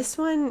see. Oh, this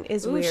one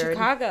is weird.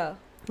 Chicago.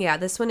 Yeah,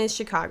 this one is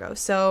Chicago.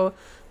 So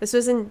this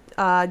was in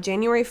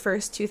January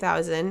 1st,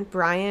 2000.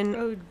 Brian.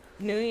 Oh,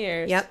 New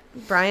Year's. Yep.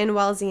 Brian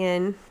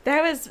Welzian.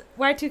 That was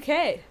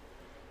Y2K.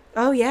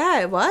 Oh,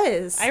 yeah, it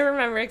was. I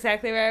remember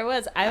exactly where I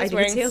was. I was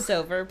wearing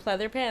silver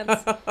pleather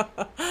pants.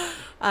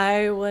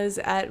 I was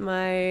at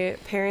my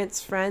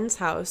parents' friend's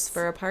house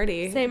for a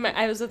party. Same.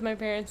 I was with my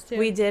parents, too.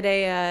 We did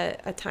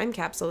a time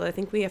capsule that I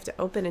think we have to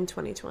open in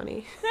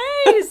 2020.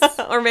 Nice!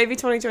 Or maybe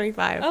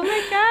 2025. Oh,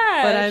 my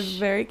gosh. But I'm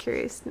very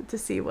curious to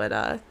see what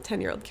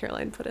 10-year-old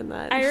Caroline put in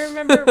that. I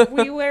remember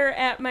we were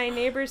at my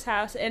neighbor's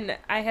house, and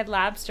I had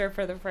lobster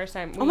for the first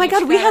time. Oh, my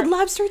God, we had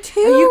lobster,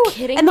 too. Are you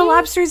kidding And me? the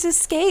lobsters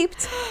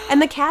escaped.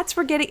 And the cats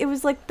were getting, it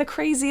was like the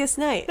craziest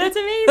night. That's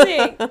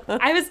amazing.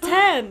 I was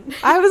 10.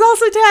 I was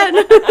also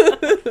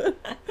 10.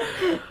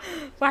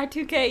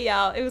 Y2K,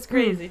 y'all. It was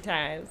crazy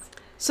times.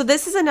 So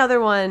this is another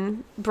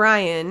one.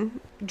 Brian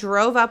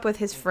drove up with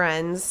his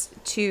friends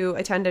to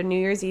attend a New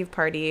Year's Eve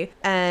party,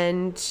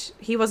 and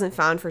he wasn't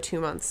found for 2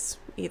 months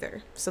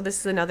either. So this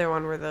is another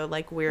one where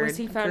the weird. Was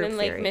he found in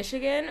Lake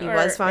Michigan? He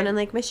was found in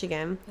Lake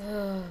Michigan.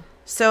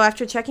 So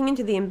after checking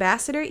into the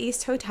Ambassador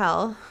East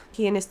Hotel,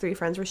 he and his 3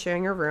 friends were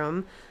sharing a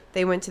room.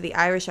 They went to the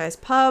Irish Eyes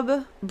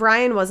pub.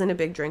 Brian wasn't a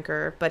big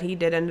drinker, but he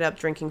did end up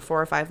drinking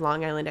 4 or 5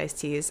 Long Island iced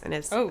teas. And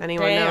if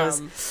anyone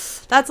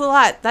knows, that's a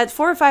lot. That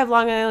 4 or 5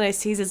 Long Island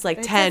iced teas is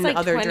like 10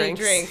 other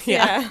drinks.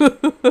 Yeah.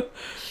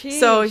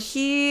 So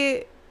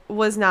he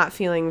was not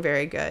feeling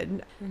very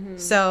good. Mm-hmm.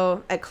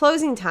 So at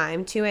closing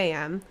time, 2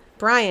 a.m.,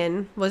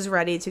 Brian was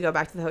ready to go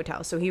back to the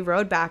hotel. So he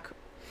rode back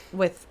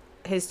with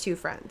his 2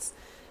 friends.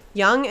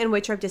 Young and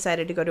Wittrop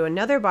decided to go to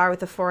another bar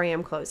with a 4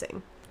 a.m.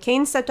 closing.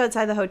 Kane stepped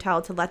outside the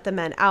hotel to let the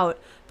men out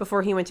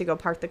before he went to go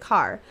park the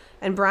car,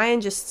 and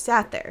Brian just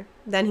sat there.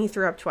 Then he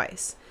threw up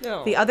twice.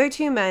 No. The other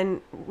 2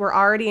 men were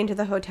already into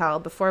the hotel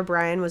before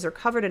Brian was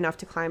recovered enough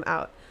to climb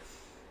out.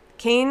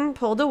 Kane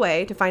pulled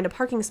away to find a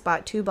parking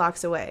spot 2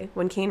 blocks away.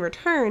 When Kane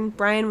returned,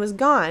 Brian was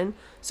gone,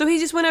 so he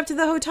just went up to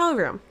the hotel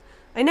room.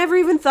 I never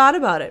even thought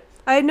about it.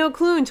 I had no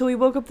clue until we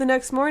woke up the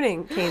next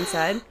morning, Kane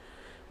said.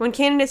 When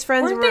Kane and his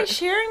friends Weren't they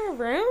sharing a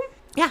room?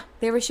 Yeah,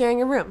 they were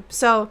sharing a room.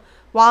 So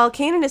while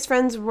Kane and his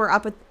friends were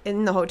up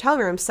in the hotel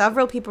room,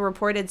 several people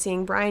reported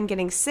seeing Brian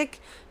getting sick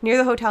near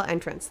the hotel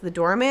entrance. The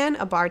doorman,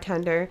 a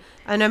bartender,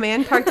 and a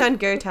man parked on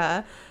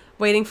Goethe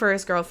waiting for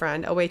his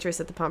girlfriend, a waitress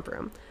at the pump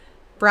room.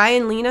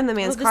 Brian leaned on the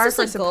man's car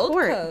for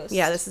support. Gold Coast.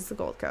 Yeah, this is the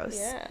Gold Coast.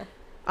 Yeah.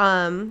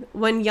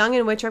 When Young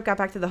and Wittrop got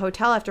back to the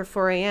hotel after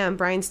 4 a.m.,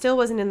 Brian still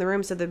wasn't in the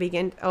room, so they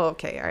began... Oh,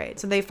 okay, all right.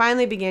 So they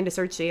finally began to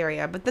search the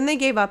area, but then they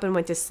gave up and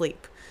went to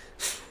sleep.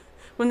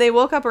 When they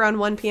woke up around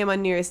 1 p.m.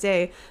 on New Year's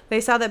Day,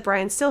 they saw that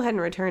Brian still hadn't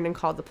returned and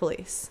called the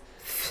police.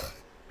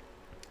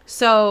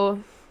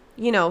 So,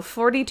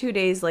 42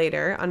 days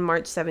later, on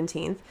March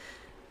 17th,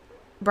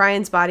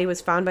 Brian's body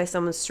was found by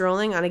someone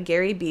strolling on a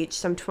Gary beach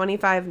some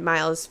 25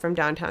 miles from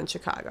downtown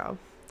Chicago.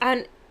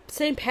 On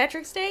St.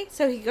 Patrick's Day?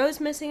 So he goes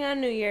missing on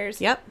New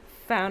Year's. Yep.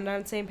 Found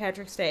on St.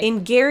 Patrick's Day.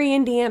 In Gary,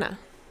 Indiana.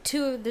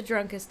 2 of the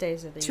drunkest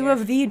days of the year. 2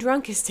 of the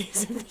drunkest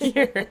days of the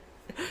year.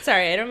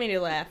 Sorry, I don't mean to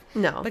laugh.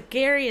 No. But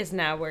Gary is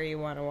not where you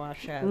want to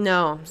wash up.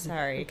 No.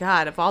 Sorry.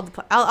 God, of all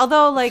the...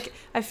 Although,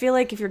 I feel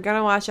like if you're going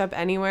to wash up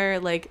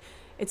anywhere,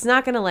 it's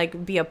not going to,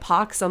 be a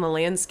pox on the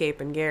landscape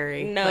in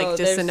Gary. No,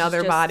 just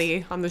another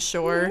body on the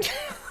shore.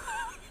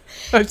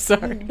 I'm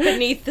sorry.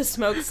 Beneath the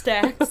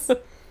smokestacks.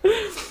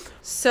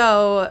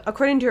 So,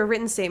 according to a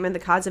written statement, the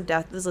cause of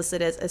death is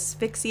listed as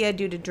asphyxia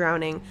due to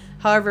drowning.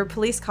 However,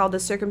 police called the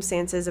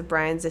circumstances of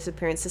Brian's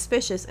disappearance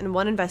suspicious, and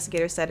one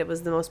investigator said it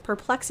was the most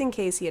perplexing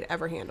case he had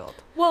ever handled.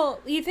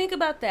 Well, you think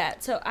about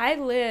that. So, I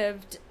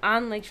lived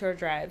on Lakeshore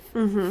Drive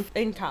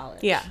in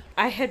college. Yeah.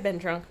 I had been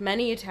drunk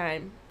many a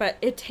time, but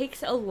it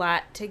takes a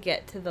lot to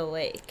get to the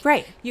lake.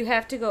 Right. You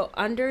have to go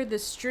under the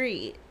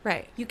street.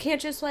 Right. You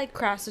can't just,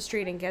 cross the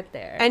street and get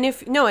there. And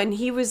and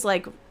he was,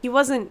 he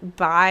wasn't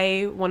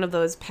by one of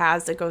those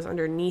paths that goes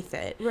underneath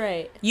it.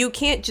 Right. You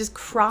can't just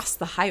cross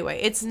the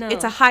highway. It's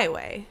a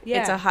highway.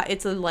 Yeah.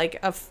 It's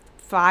a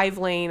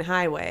 5-lane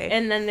highway.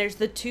 And then there's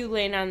the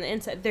 2-lane on the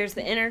inside. There's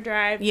the inner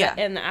drive Yeah.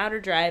 and the outer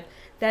drive,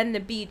 then the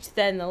beach,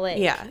 then the lake.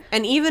 Yeah.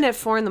 And even at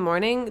 4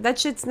 a.m, that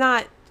shit's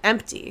not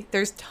empty.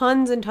 There's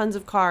tons and tons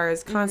of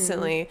cars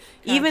constantly.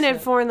 Even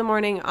at 4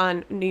 a.m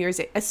on New Year's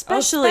Day.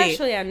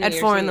 Especially on New at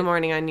Year's 4 Eve. a.m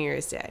on New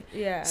Year's Day.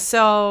 Yeah.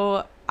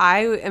 So I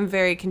am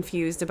very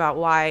confused about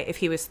why, if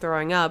he was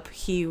throwing up,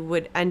 he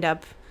would end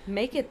up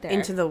Make it there.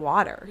 into the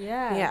water.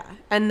 Yeah. Yeah.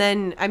 And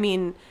then, I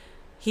mean,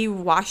 he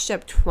washed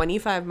up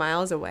 25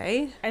 miles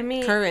away. I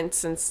mean,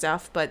 currents and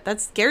stuff, but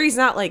Gary's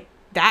not like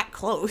that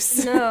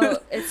close. No,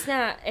 it's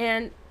not.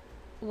 And,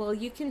 well,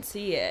 you can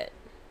see it.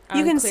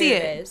 You on can clear see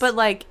it, days. but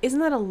like, isn't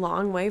that a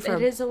long way for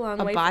It is a long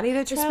way. body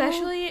to travel?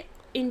 Especially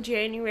in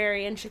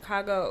January in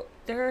Chicago,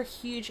 there are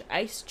huge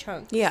ice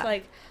chunks. Yeah.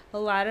 Like, a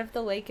lot of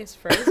the lake is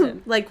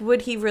frozen. Like,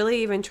 would he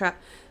really even try?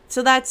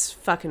 So that's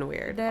fucking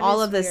weird.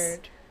 All of this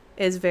weird.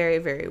 is very,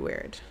 very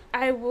weird.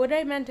 I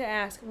meant to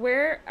ask,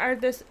 where are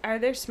there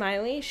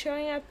smileys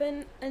showing up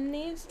in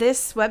these?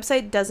 This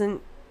website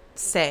doesn't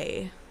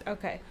say.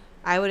 Okay.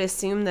 I would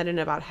assume that in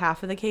about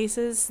half of the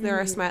cases there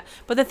are smile.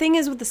 But the thing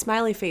is with the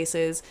smiley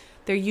faces,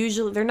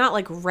 they're not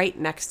like right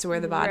next to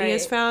where the body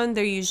is found.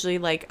 They're usually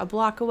like a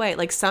block away.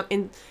 Like some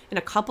in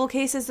a couple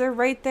cases they're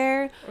right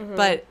there,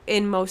 but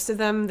in most of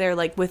them they're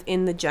like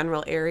within the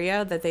general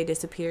area that they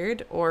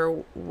disappeared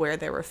or where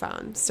they were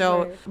found.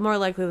 So more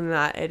likely than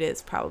not, it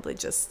is probably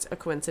just a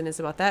coincidence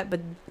about that.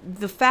 But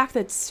the fact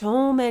that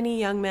so many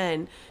young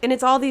men, and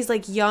it's all these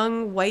like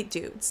young white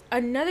dudes.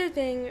 Another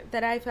thing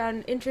that I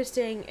found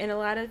interesting in a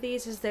lot of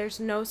these is there's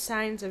no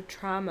signs of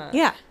trauma.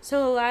 Yeah.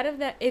 So a lot of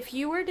that, if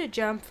you were to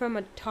jump from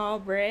a tall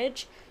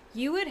bridge,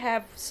 you would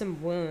have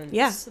some wounds.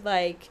 Yeah.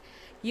 Like,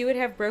 you would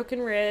have broken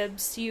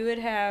ribs, you would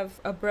have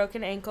a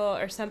broken ankle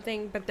or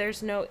something, but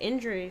there's no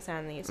injuries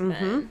on these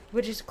men,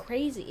 which is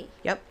crazy.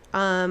 Yep.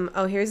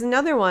 Oh, here's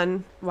another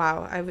one.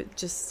 Wow. I was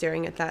just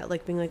staring at that,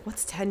 like being like,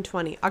 what's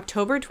 10/20?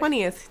 October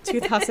 20th,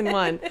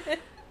 2001.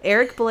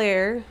 Eric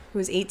Blair, who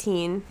was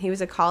 18, he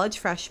was a college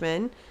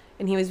freshman,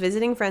 and he was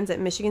visiting friends at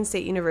Michigan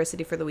State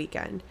University for the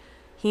weekend.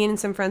 He and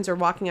some friends were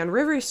walking on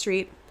River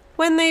Street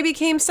when they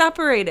became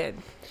separated.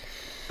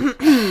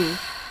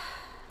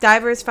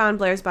 Divers found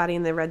Blair's body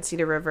in the Red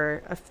Cedar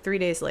River 3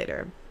 days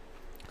later.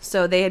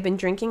 So they had been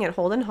drinking at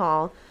Holden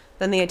Hall.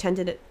 Then they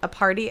attended a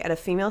party at a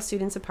female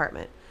student's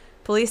apartment.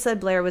 Police said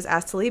Blair was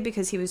asked to leave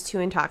because he was too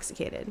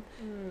intoxicated.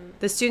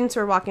 The students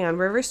were walking on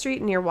River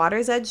Street near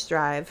Water's Edge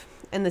Drive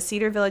and the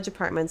Cedar Village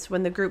apartments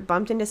when the group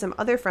bumped into some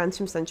other friends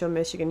from Central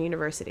Michigan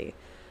University.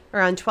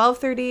 Around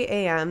 12:30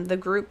 a.m., the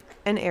group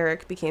and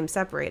Eric became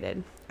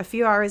separated. A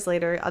few hours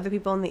later, other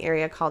people in the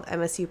area called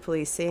MSU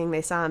police saying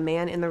they saw a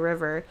man in the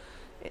river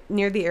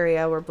near the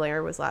area where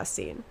Blair was last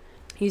seen.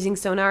 Using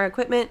sonar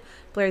equipment,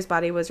 Blair's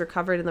body was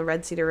recovered in the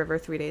Red Cedar River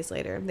 3 days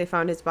later. They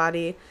found his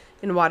body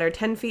in water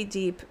 10 feet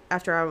deep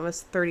after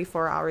almost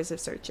 34 hours of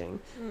searching.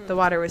 The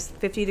water was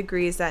 50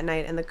 degrees that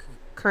night, and the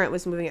current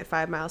was moving at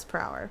 5 miles per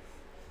hour.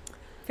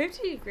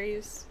 50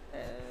 degrees.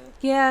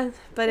 Yeah,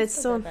 but it's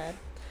not so... that bad.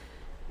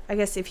 I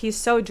guess if he's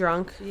so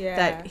drunk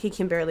that he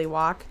can barely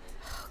walk,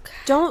 God.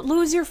 don't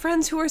lose your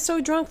friends who are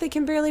so drunk they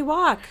can barely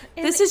walk.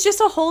 And this is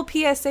just a whole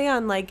PSA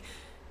on, like,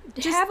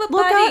 just have a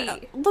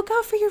buddy. Look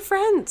out for your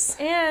friends.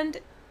 And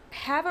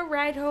have a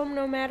ride home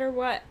no matter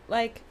what.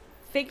 Like,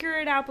 figure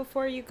it out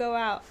before you go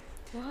out.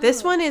 Whoa.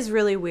 This one is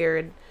really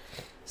weird.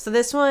 So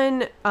this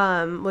one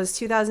was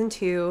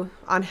 2002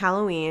 on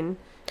Halloween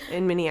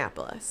in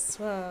Minneapolis.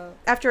 Whoa.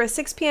 After a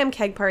 6 p.m.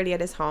 keg party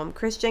at his home,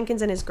 Chris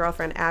Jenkins and his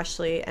girlfriend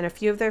Ashley and a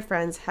few of their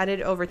friends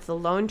headed over to the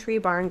Lone Tree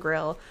Bar and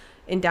Grill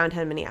in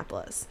downtown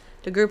Minneapolis.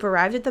 The group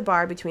arrived at the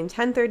bar between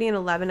 10:30 and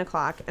 11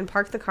 o'clock and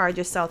parked the car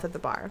just south of the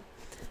bar.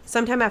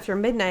 Sometime after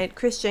midnight,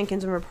 Chris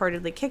Jenkins was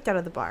reportedly kicked out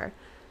of the bar.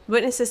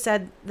 Witnesses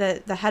said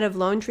that the head of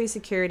Lone Tree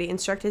Security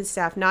instructed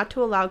staff not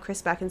to allow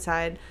Chris back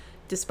inside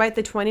despite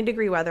the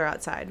 20-degree weather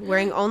outside,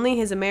 wearing only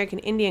his American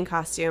Indian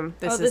costume.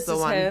 This is the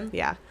one. Him?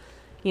 Yeah.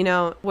 You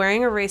know,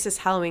 wearing a racist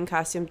Halloween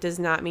costume does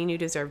not mean you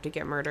deserve to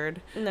get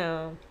murdered.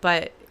 No.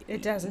 But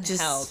it doesn't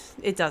help.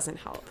 It doesn't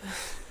help.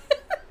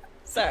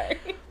 Sorry.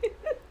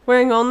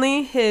 Wearing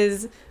only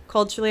his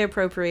culturally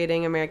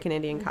appropriating American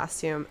Indian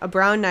costume, a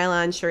brown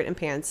nylon shirt and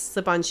pants,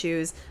 slip-on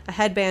shoes, a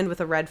headband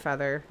with a red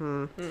feather.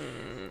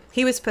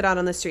 He was put out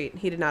on the street.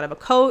 He did not have a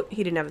coat.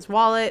 He didn't have his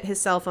wallet, his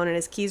cell phone, and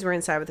his keys were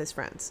inside with his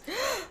friends.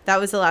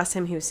 That was the last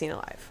time he was seen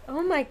alive.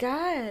 Oh my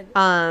God.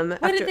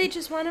 What did they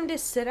just want him to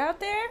sit out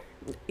there?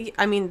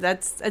 I mean,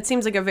 it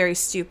seems like a very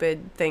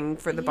stupid thing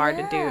for the bar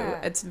to do.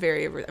 Yeah. It's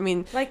very, I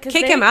mean, Like,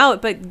 kick him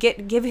out, but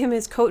give him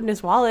his coat and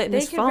his wallet and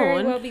his phone. They could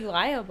very well be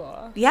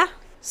liable. Yeah.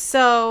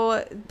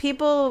 So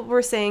people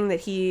were saying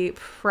that he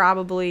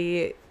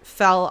probably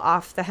fell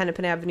off the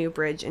Hennepin Avenue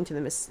Bridge into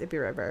the Mississippi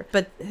River.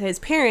 But his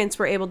parents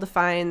were able to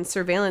find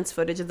surveillance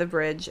footage of the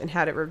bridge and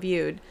had it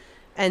reviewed.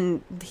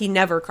 And he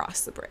never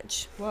crossed the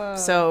bridge. Whoa.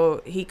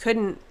 So he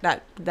couldn't,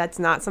 that's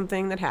not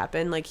something that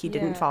happened. Like, he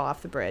didn't fall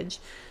off the bridge.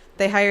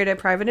 They hired a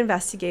private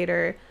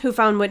investigator who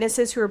found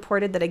witnesses who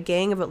reported that a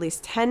gang of at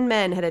least 10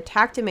 men had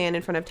attacked a man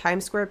in front of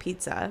Times Square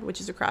Pizza, which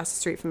is across the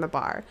street from the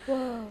bar,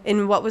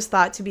 in what was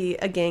thought to be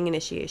a gang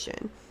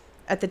initiation.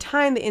 At the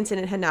time, the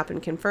incident had not been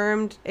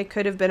confirmed. It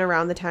could have been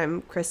around the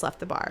time Chris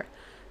left the bar.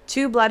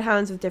 2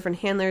 bloodhounds with different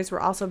handlers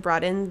were also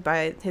brought in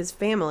by his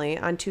family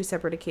on 2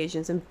 separate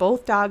occasions, and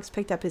both dogs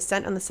picked up his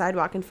scent on the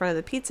sidewalk in front of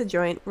the pizza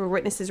joint where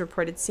witnesses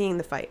reported seeing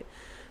the fight.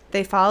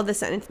 They followed the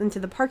scent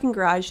into the parking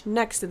garage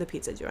next to the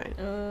pizza joint.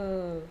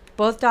 Oh.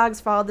 Both dogs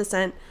followed the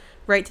scent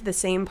right to the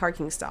same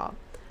parking stall.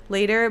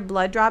 Later,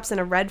 blood drops and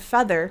a red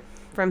feather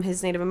from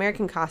his Native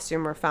American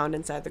costume were found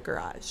inside the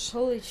garage.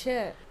 Holy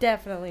shit.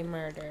 Definitely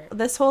murder.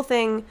 This whole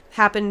thing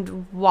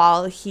happened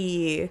while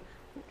he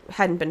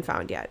hadn't been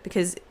found yet,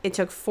 because it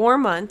took 4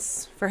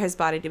 months for his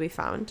body to be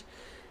found.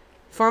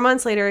 4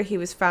 months later, he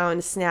was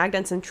found snagged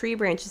on some tree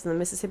branches in the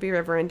Mississippi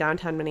River in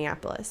downtown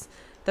Minneapolis.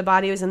 The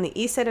body was on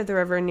the east side of the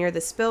river near the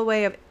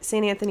spillway of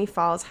St. Anthony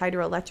Falls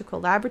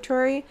Hydroelectrical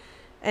Laboratory,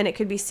 and it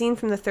could be seen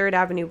from the 3rd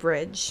Avenue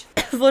Bridge,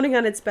 floating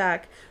on its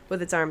back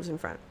with its arms in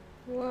front.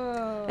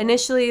 Whoa.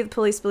 Initially, the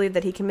police believed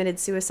that he committed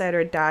suicide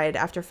or died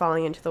after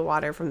falling into the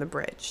water from the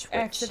bridge.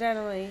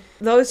 Accidentally.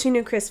 Those who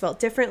knew Chris felt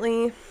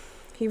differently.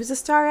 He was a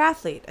star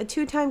athlete, a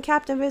 2-time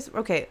captain of his...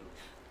 Okay.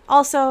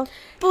 Also,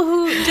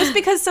 just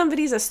because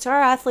somebody's a star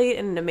athlete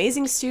and an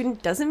amazing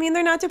student doesn't mean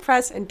they're not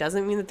depressed, and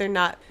doesn't mean that they're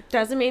not...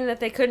 Doesn't mean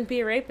that they couldn't be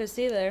a rapist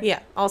either.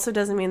 Yeah, also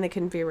doesn't mean they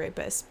couldn't be a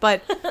rapist.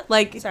 But,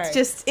 like,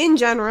 just in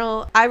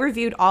general, I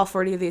reviewed all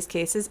 40 of these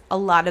cases. A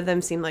lot of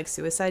them seem like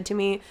suicide to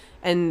me.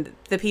 And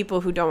the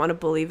people who don't want to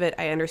believe it,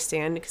 I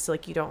understand, because,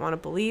 like, you don't want to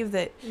believe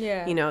that,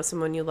 you know,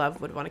 someone you love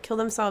would want to kill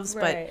themselves.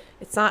 Right. But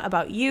it's not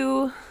about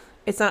you.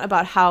 It's not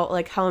about how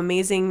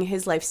amazing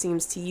his life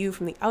seems to you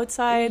from the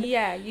outside.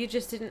 Yeah, you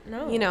just didn't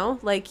know. You know,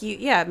 like,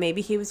 maybe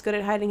he was good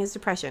at hiding his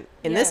depression.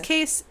 In this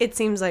case, it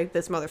seems like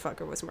this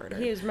motherfucker was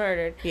murdered. He was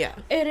murdered. Yeah.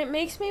 And it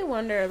makes me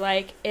wonder,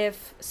 like,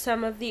 if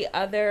some of the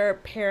other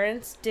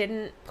parents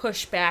didn't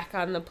push back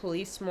on the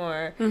police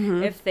more,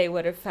 if they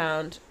would have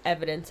found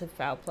evidence of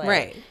foul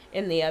play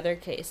in the other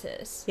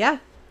cases. Yeah.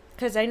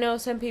 Because I know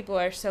some people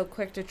are so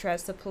quick to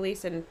trust the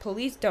police, and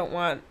police don't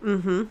want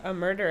a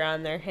murder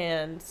on their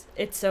hands.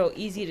 It's so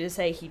easy to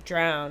say he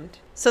drowned.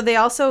 So they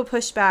also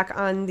pushed back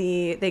on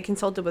they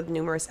consulted with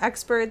numerous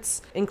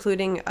experts,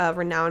 including a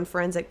renowned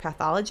forensic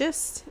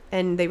pathologist,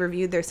 and they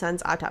reviewed their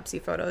son's autopsy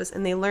photos,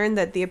 and they learned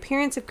that the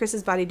appearance of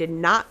Chris's body did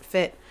not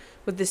fit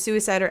with the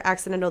suicide or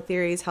accidental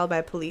theories held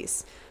by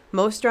police.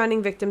 Most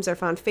drowning victims are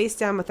found face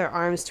down with their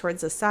arms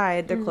towards the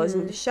side, their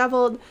clothing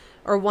disheveled,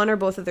 or one or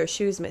both of their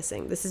shoes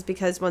missing. This is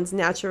because one's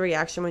natural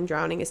reaction when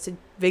drowning is to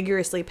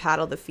vigorously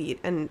paddle the feet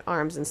and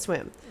arms and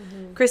swim.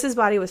 Chris's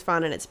body was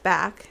found on its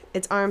back,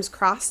 its arms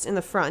crossed in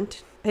the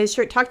front, his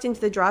shirt tucked into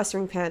the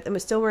drawstring pant, and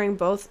was still wearing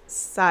both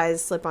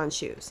size slip-on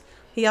shoes.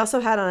 He also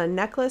had on a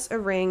necklace, a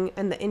ring,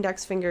 and the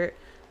index finger.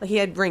 He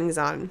had rings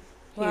on.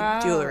 He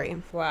had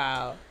jewelry.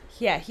 Wow.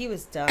 Yeah, he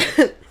was done.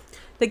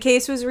 The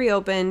case was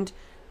reopened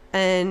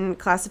and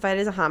classified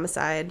as a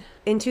homicide.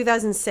 In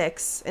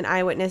 2006, an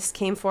eyewitness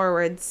came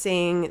forward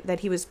saying that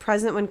he was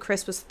present when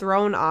Chris was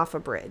thrown off a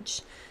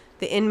bridge.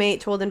 The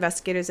inmate told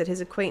investigators that his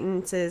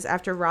acquaintances,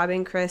 after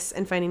robbing Chris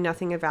and finding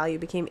nothing of value,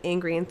 became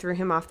angry and threw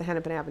him off the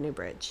Hennepin Avenue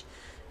Bridge.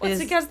 Well,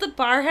 it's because the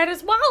bar had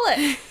his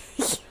wallet.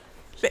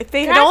 If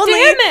they had only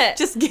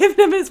just given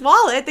him his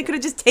wallet, they could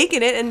have just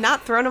taken it and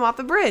not thrown him off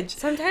the bridge.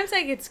 Sometimes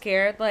I get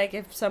scared, like,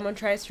 if someone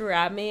tries to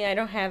rob me, I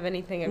don't have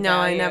anything of value.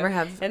 No, I never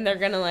have. And they're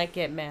gonna, like,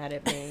 get mad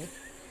at me.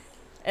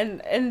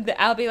 And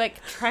I'll be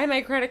like, try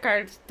my credit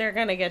card. They're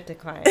gonna get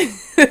declined.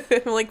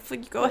 I'm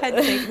like, go ahead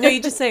and take it. No, you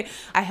just say,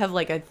 I have,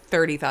 like, a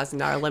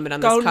 $30,000 limit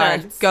on this card.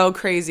 Nuts. Go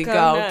crazy,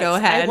 go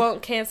ahead. I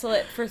won't cancel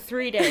it for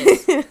 3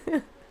 days.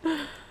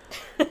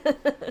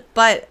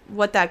 But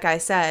what that guy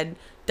said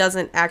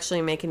doesn't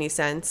actually make any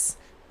sense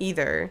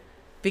either,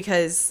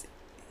 because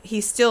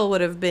he still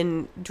would have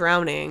been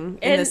drowning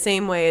in the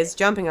same way as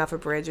jumping off a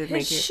bridge would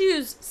make you. His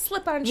shoes,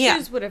 slip-on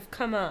shoes would have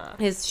come off.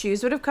 His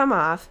shoes would have come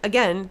off.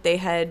 Again, they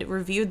had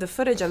reviewed the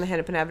footage on the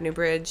Hennepin Avenue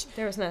Bridge.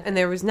 There was nothing. And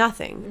there was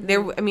nothing.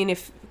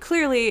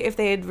 If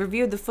they had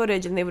reviewed the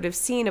footage and they would have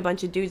seen a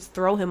bunch of dudes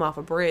throw him off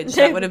a bridge,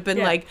 that would have been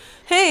like,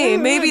 hey,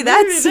 maybe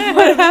that's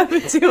what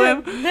happened to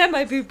him. That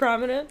might be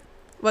prominent.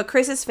 What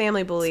Chris's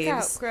family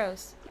believes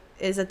gross.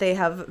 is that they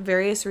have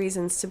various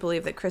reasons to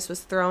believe that Chris was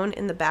thrown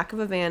in the back of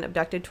a van,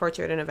 abducted,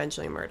 tortured, and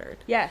eventually murdered.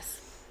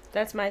 Yes,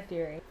 that's my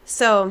theory.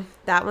 So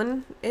that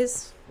one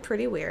is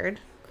pretty weird.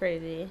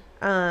 Crazy.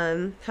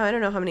 I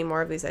don't know how many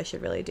more of these I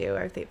should really do.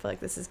 I feel like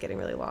this is getting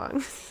really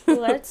long.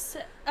 Let's,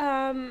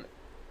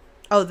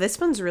 Oh, this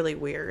one's really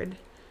weird.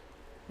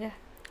 Yeah.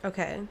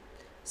 Okay.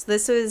 So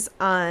this was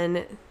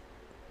on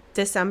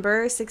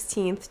December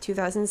 16th,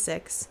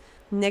 2006.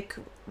 Nick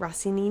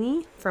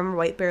Rossinini from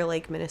White Bear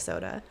Lake,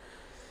 Minnesota.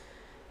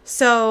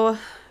 So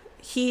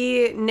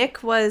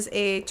Nick was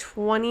a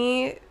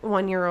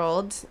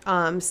 21-year-old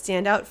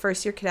standout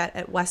first-year cadet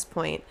at West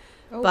Point.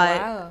 Oh, but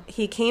wow.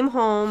 He came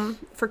home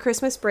for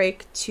Christmas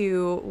break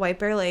to White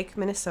Bear Lake,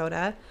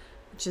 Minnesota,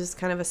 which is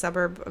kind of a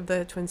suburb of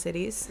the Twin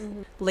Cities.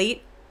 Mm-hmm.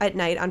 Late at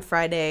night on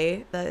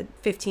Friday, the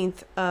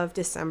 15th of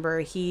December,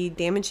 he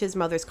damaged his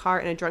mother's car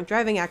in a drunk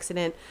driving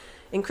accident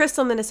in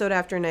Crystal, Minnesota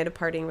after a night of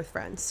partying with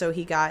friends. So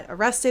he got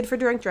arrested for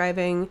drunk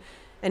driving,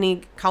 and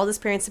he called his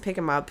parents to pick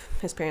him up.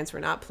 His parents were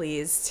not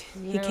pleased.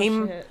 He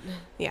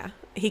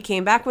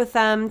came back with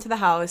them to the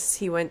house.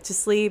 He went to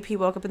sleep. He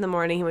woke up in the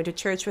morning. He went to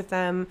church with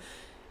them.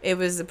 It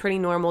was a pretty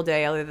normal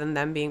day, other than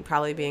them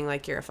probably being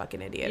like, "You're a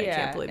fucking idiot. I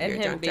can't believe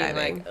you're drunk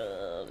driving." Like,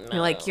 no.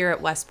 You're like, "You're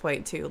at West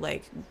Point too.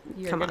 Like,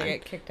 come on,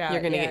 get kicked out.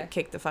 You're gonna get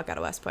kicked the fuck out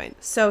of West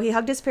Point." So he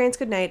hugged his parents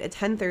goodnight at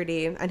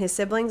 10:30, and his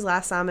siblings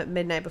last saw him at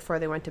midnight before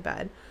they went to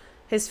bed.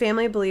 His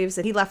family believes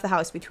that he left the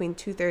house between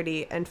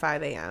 2:30 and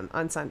 5 a.m.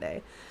 on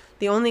Sunday.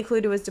 The only clue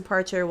to his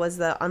departure was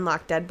the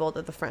unlocked deadbolt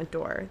at the front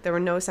door. There were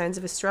no signs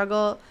of a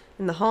struggle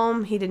in the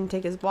home. He didn't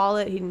take his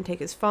wallet, he didn't take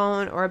his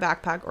phone, or a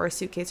backpack, or a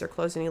suitcase, or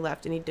clothes when he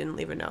left, and he didn't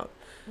leave a note.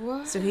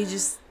 What? So he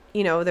just,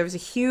 there was a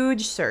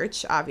huge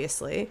search,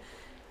 obviously,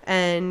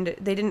 and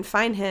they didn't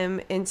find him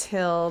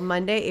until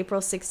Monday,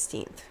 April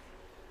 16th.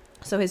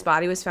 So his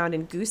body was found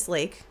in Goose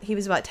Lake. He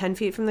was about 10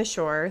 feet from the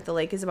shore. The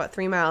lake is about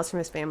 3 miles from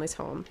his family's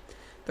home.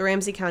 The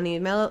Ramsey County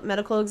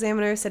medical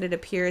examiner said it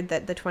appeared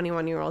that the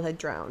 21-year-old had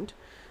drowned.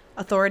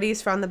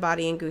 Authorities found the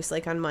body in Goose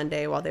Lake on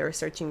Monday while they were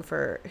searching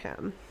for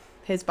him.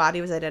 His body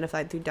was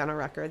identified through dental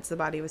records. The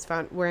body was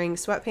found wearing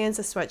sweatpants,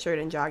 a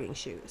sweatshirt, and jogging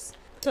shoes.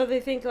 So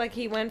they think like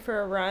he went for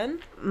a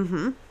run?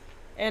 Mm-hmm.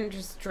 And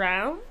just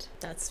drowned?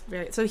 That's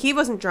very... So he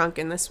wasn't drunk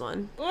in this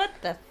one. What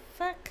the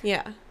fuck?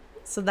 Yeah.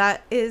 So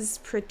that is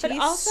pretty but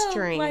also,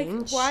 strange.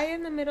 Like, why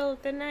in the middle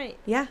of the night?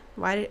 Yeah.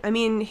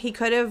 He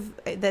could have...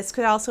 This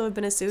could also have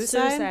been a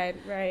suicide. Suicide,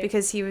 right.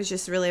 Because he was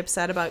just really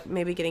upset about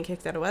maybe getting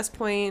kicked out of West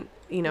Point,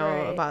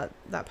 right. About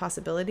that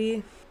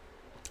possibility.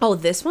 Oh,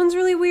 this one's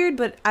really weird,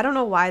 but I don't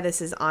know why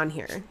this is on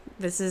here.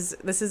 This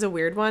is a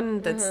weird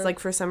one that's like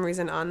for some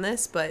reason on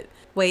this, but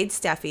Wade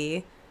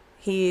Steffi,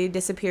 he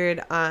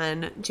disappeared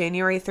on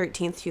January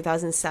 13th,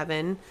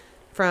 2007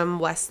 from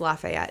West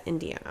Lafayette,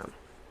 Indiana.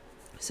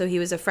 So he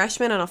was a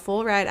freshman on a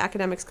full ride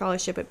academic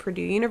scholarship at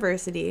Purdue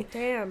University.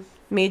 Damn.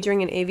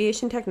 Majoring in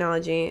aviation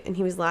technology, and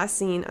he was last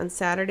seen on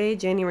Saturday,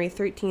 January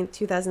 13th,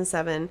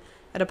 2007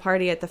 at a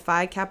party at the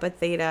Phi Kappa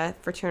Theta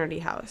fraternity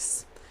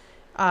house.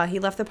 He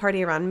left the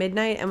party around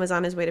midnight and was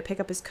on his way to pick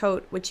up his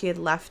coat, which he had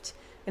left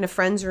in a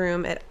friend's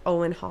room at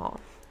Owen Hall.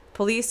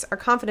 Police are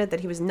confident that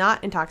he was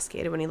not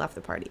intoxicated when he left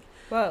the party.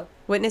 Whoa.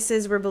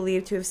 Witnesses were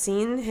believed to have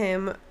seen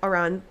him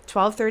around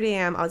 12:30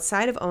 a.m.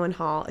 outside of Owen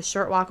Hall, a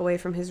short walk away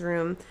from his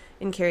room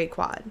in Cary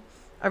Quad.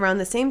 Around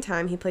the same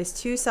time, he placed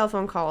 2 cell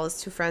phone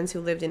calls to friends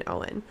who lived in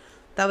Owen.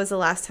 That was the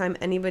last time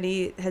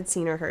anybody had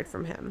seen or heard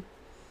from him.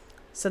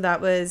 So that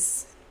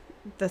was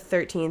the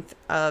 13th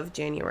of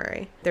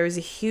January. There was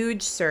a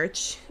huge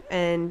search,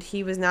 and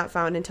he was not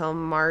found until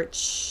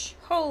March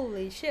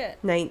Holy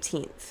shit.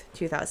 19th,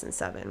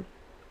 2007.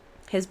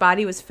 His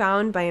body was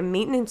found by a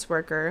maintenance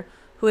worker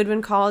who had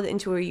been called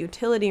into a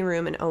utility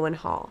room in Owen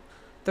Hall.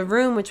 The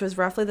room, which was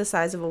roughly the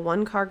size of a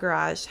 1-car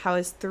garage,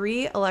 housed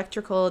 3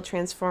 electrical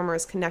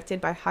transformers connected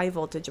by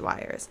high-voltage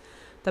wires.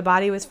 The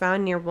body was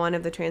found near one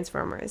of the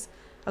transformers.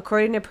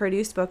 According to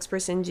Purdue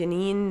spokesperson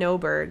Janine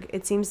Noberg,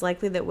 it seems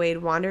likely that Wade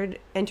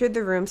entered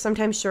the room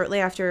sometime shortly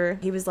after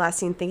he was last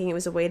seen, thinking it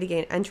was a way to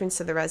gain entrance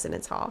to the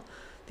residence hall.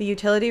 The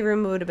utility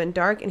room would have been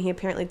dark, and he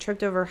apparently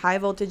tripped over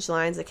high-voltage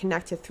lines that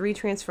connect to 3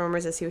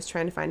 transformers as he was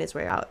trying to find his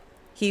way out.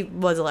 He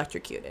was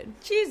electrocuted.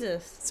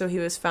 Jesus. So he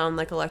was found,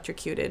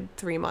 electrocuted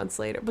 3 months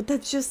later. But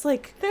that's just,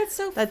 That's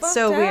so That's fucked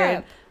so up.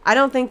 weird. I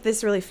don't think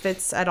this really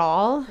fits at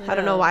all. No. I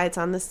don't know why it's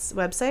on this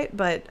website,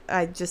 but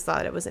I just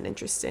thought it was an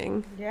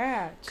interesting,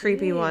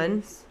 creepy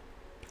one.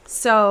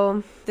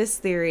 So, this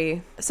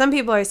theory, some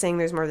people are saying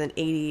there's more than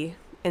 80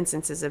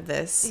 instances of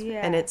this.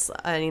 Yeah. And it's,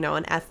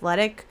 an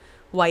athletic,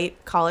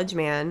 white college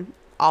man.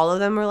 All of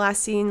them were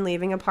last seen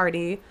leaving a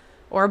party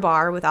or a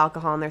bar with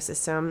alcohol in their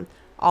system.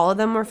 All of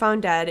them were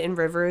found dead in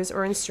rivers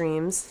or in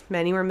streams.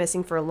 Many were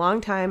missing for a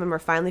long time and were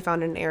finally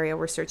found in an area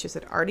where searchers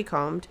had already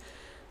combed.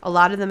 A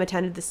lot of them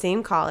attended the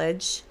same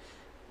college.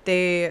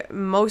 They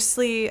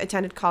mostly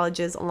attended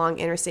colleges along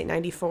Interstate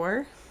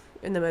 94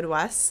 in the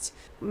Midwest.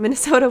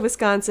 Minnesota,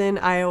 Wisconsin,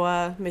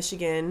 Iowa,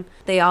 Michigan.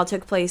 They all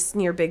took place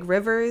near big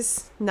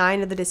rivers.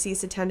 9 of the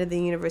deceased attended the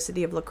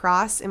University of La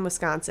Crosse in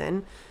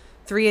Wisconsin.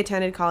 3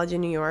 attended college in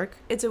New York.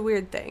 It's a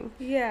weird thing.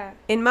 Yeah.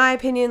 In my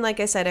opinion,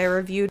 like I said, I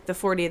reviewed the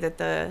 40 that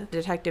the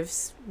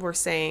detectives were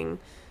saying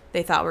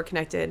they thought were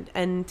connected.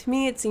 And to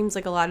me, it seems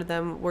like a lot of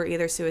them were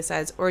either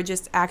suicides or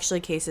just actually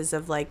cases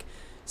of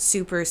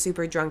super,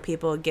 super drunk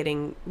people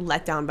getting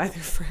let down by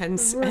their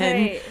friends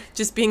and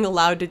just being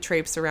allowed to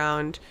traipse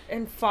around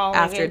and falling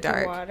after into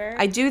dark. Water.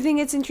 I do think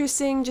it's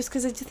interesting just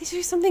because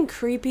there's something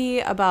creepy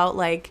about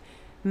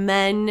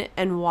men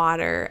and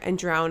water and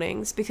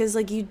drownings, because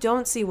you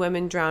don't see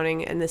women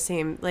drowning in the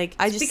same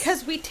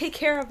because we take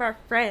care of our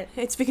friends.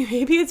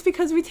 Maybe it's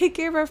because we take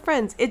care of our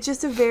friends. It's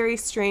just a very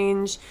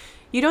strange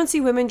You don't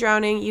see women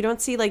drowning. You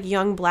don't see like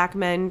young black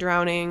men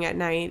drowning at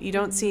night. You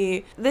don't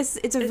see this.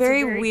 It's a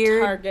very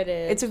weird.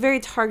 Targeted. It's a very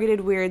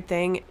targeted, weird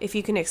thing. If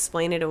you can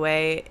explain it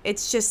away,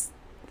 it's just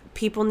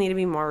people need to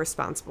be more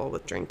responsible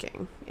with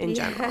drinking in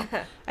general.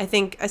 I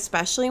think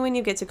especially when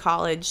you get to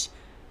college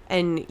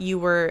and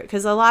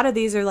because a lot of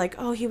these are like,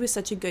 oh, he was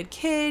such a good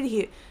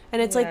kid.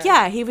 And it's like,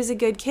 yeah, he was a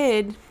good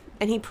kid.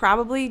 And he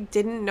probably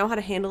didn't know how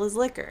to handle his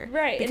liquor.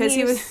 Right. Because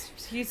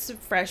he's a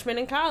freshman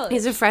in college.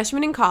 He's a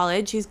freshman in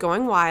college. He's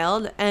going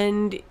wild.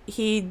 And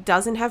he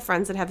doesn't have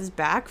friends that have his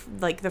back,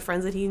 like the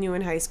friends that he knew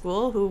in high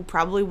school who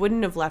probably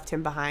wouldn't have left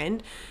him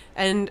behind.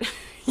 And,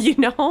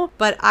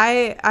 but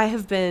I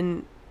have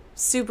been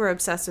super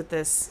obsessed with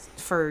this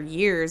for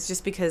years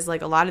just because,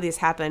 like, a lot of these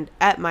happened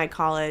at my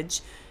college.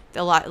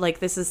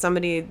 This is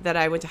somebody that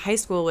I went to high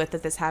school with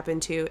that this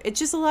happened to. It's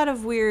just a lot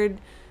of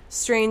weird,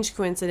 strange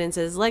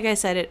coincidences. Like I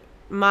said,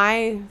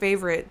 my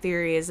favorite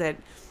theory is that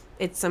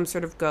it's some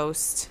sort of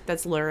ghost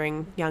that's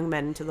luring young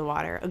men into the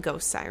water, a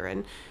ghost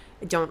siren.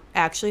 I don't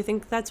actually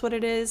think that's what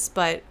it is,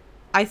 but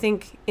I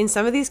think in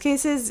some of these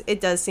cases, it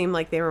does seem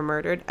like they were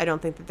murdered. I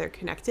don't think that they're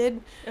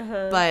connected, and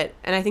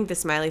I think the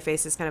smiley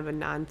face is kind of a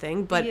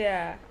non-thing, but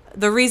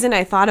the reason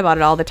I thought about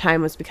it all the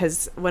time was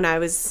because when I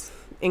was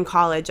in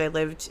college, I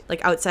lived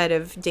like outside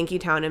of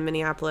Dinkytown in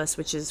Minneapolis,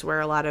 which is where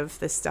a lot of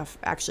this stuff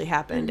actually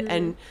happened.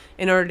 And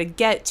in order to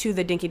get to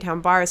the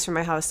Dinkytown bars from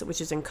my house,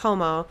 which is in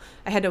Como,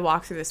 I had to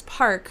walk through this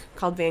park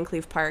called Van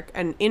Cleve Park.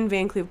 And in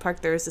Van Cleve Park,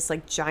 there was this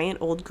like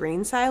giant old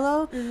grain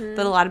silo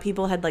that a lot of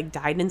people had like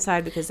died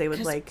inside because they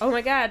would like... Oh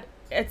my God.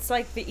 It's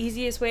like the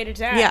easiest way to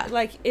die. Yeah.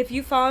 Like if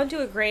you fall into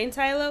a grain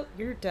silo,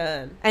 you're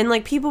done. And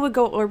like people would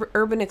go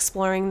urban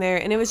exploring there,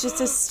 and it was just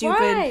a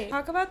stupid... Why?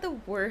 Talk about the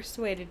worst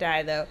way to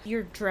die, though.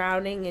 You're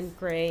drowning in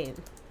grain.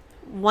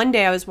 One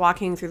day I was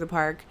walking through the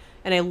park,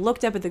 and I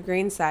looked up at the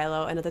grain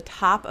silo, and at the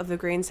top of the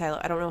grain silo,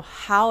 I don't know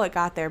how it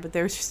got there, but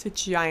there was just a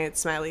giant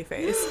smiley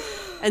face.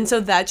 And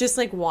so that just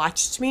like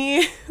watched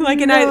me. So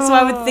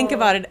I would think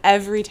about it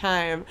every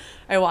time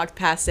I walked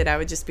past it. I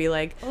would just be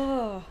like,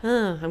 oh,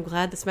 I'm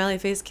glad the Smiley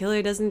Face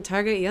Killer doesn't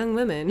target young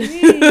women.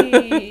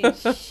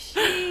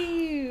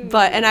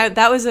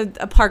 That was a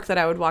park that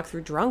I would walk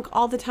through drunk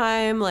all the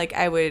time. Like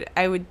I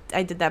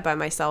did that by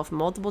myself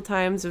multiple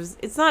times.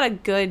 It's not a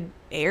good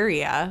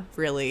area,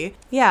 really.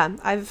 Yeah,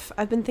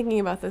 I've been thinking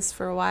about this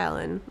for a while,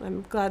 and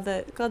I'm glad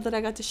that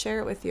I got to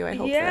share it with you. I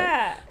hope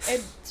that. Yeah,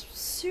 it's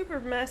super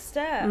messed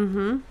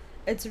up.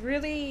 It's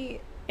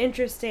really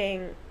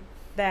interesting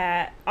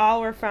that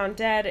all were found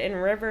dead in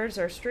rivers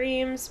or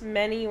streams.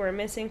 Many were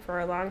missing for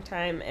a long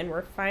time and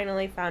were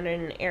finally found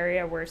in an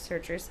area where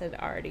searchers had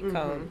already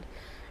combed,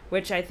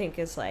 which I think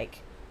is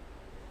like...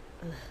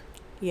 Ugh.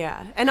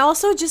 Yeah. And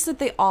also just that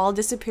they all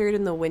disappeared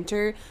in the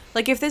winter.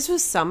 Like, if this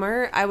was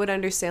summer, I would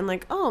understand,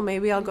 like, oh,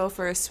 maybe I'll go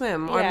for a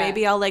swim. Or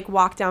maybe I'll, like,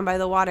 walk down by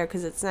the water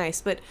because it's nice.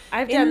 But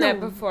I've done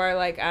that before,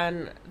 like,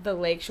 on the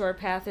lakeshore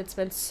path. It's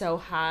been so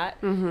hot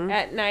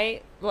at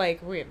night, like,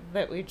 we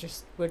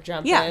just would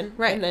jump in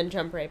and then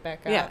jump right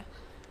back out. Yeah.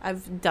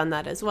 I've done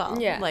that as well.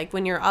 Yeah. Like,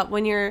 when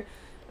you're...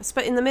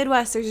 But in the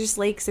Midwest, there's just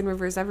lakes and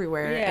rivers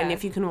everywhere. Yeah. And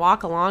if you can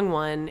walk along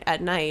one at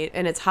night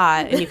and it's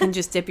hot and you can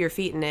just dip your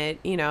feet in it,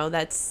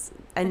 that's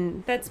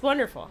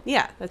wonderful.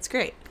 Yeah, that's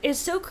great. It's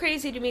so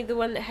crazy to me, the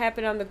one that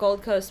happened on the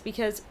Gold Coast,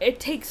 because it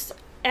takes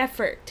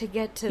effort to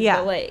get to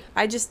the lake.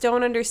 I just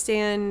don't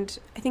understand.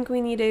 I think we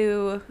need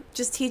to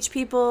just teach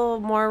people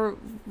more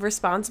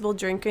responsible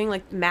drinking.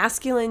 Like,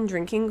 masculine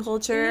drinking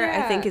culture,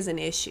 I think, is an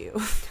issue.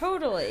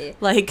 Totally.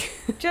 Like,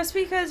 just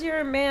because you're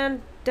a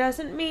man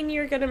doesn't mean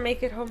you're gonna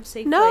make it home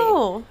safely.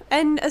 No.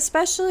 And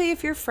especially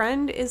if your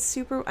friend is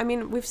super... I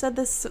mean, we've said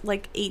this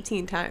like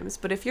 18 times,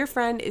 but if your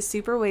friend is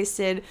super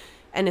wasted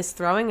and is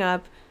throwing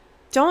up,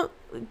 don't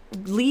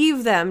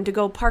leave them to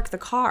go park the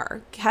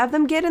car. Have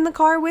them get in the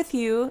car with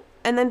you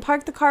and then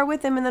park the car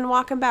with them and then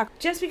walk them back.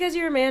 Just because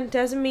you're a man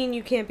doesn't mean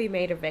you can't be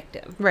made a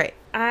victim. Right.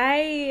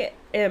 I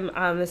am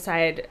on the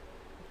side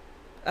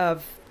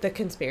of the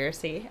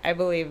conspiracy. I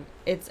believe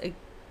it's a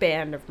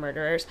band of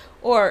murderers,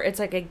 or it's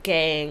like a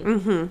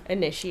gang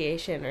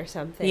initiation or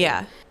something.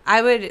 Yeah.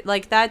 I would,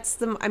 like, that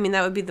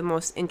would be the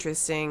most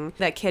interesting.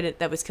 That kid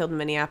that was killed in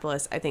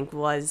Minneapolis, I think,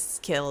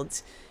 was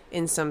killed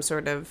in some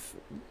sort of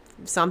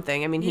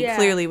something. I mean, he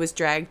clearly was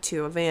dragged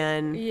to a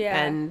van,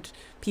 and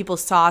people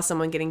saw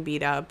someone getting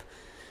beat up,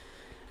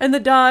 and the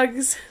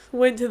dogs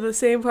went to the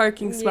same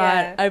parking spot.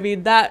 Yeah. I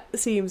mean, that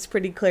seems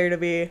pretty clear to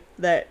me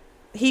that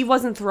he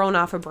wasn't thrown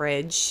off a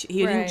bridge.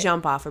 He didn't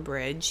jump off a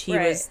bridge. He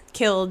was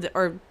killed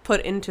or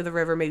put into the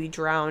river, maybe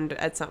drowned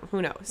at some...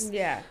 Who knows?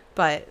 Yeah.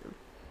 But...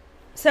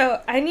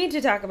 So, I need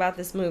to talk about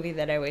this movie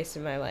that I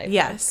wasted my life on.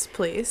 Yes,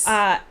 please.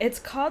 It's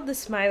called The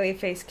Smiley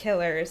Face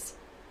Killer's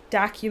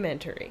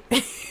Documentary.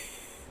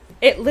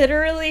 It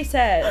literally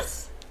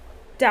says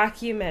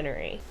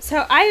documentary.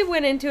 So, I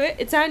went into it.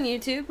 It's on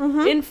YouTube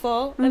in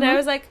full. And I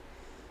was like,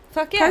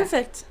 fuck yeah.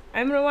 Perfect.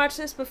 I'm going to watch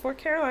this before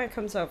Caroline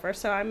comes over,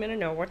 so I'm going to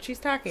know what she's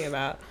talking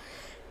about.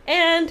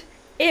 And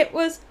it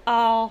was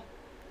all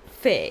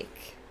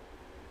fake.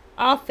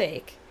 All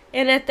fake.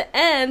 And at the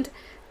end,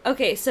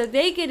 Okay, so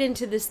they get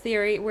into this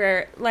theory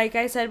where, like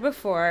I said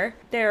before,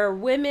 there are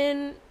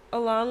women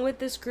along with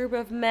this group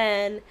of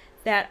men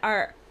that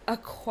are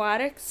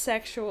aquatic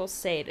sexual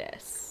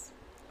sadists.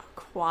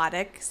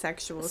 Aquatic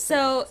sexual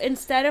So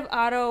instead of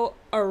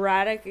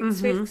autoerotic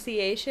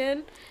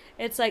asphyxiation,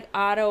 it's like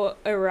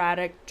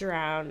autoerotic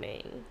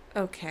drowning.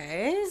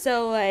 Okay.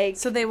 So like,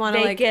 so they want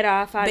to like get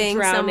off on bang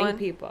drowning someone.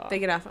 people. They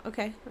get off.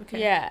 Okay.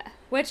 Yeah,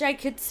 which I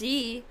could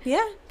see.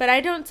 Yeah. But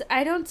I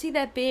don't see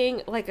that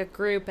being like a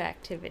group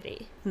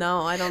activity.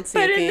 No, I don't see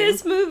But it being. in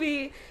this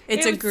movie,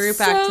 It's it a group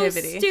was so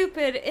activity.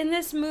 Stupid in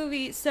this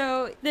movie.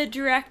 So the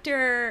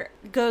director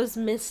goes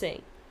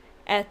missing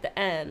at the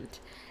end,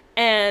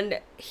 and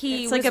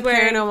it's like a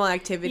paranormal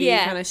activity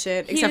kind of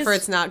shit, except for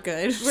it's not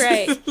good.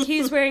 Right.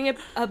 He's wearing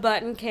a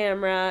button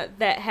camera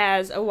that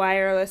has a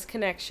wireless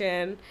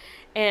connection,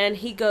 and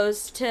he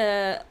goes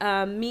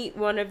to meet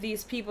one of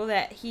these people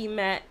that he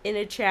met in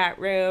a chat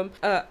room,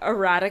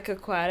 erotic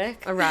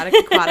aquatic.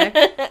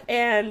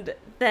 And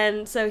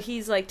then, so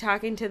he's like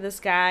talking to this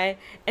guy,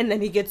 and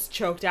then he gets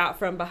choked out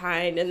from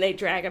behind, and they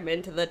drag him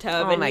into the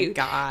tub, Oh and my you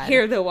God.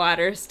 hear the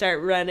water start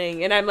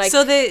running, and I'm like,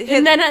 So they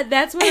and then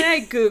that's when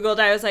I Googled,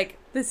 I was like,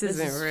 this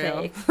isn't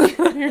real. fake.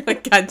 You're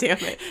like, God damn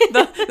it.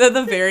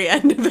 The very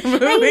end of the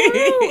movie.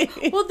 I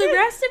know. Well, the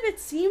rest of it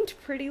seemed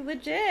pretty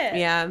legit.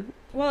 Yeah.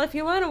 Well, if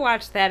you want to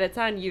watch that, it's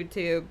on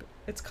YouTube.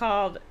 It's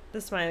called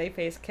The Smiley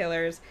Face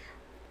Killers.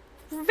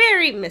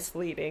 Very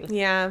misleading.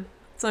 Yeah.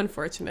 It's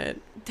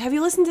unfortunate. Have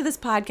you listened to this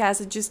podcast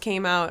that just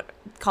came out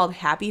called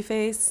Happy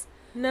Face?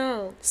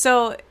 No.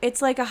 So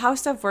it's like a How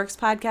Stuff Works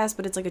podcast,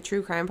 but it's like a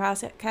true crime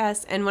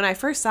podcast. And when I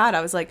first saw it,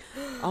 I was like,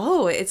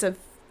 oh, it's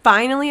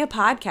finally a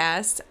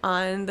podcast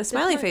on the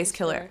Smiley Face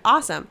Killer.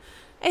 Awesome.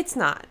 It's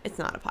not a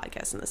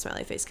podcast on the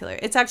Smiley Face Killer.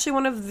 It's actually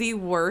one of the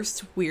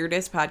worst,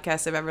 weirdest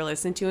podcasts I've ever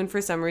listened to, and for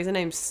some reason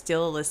I'm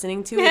still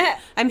listening to it.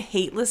 I'm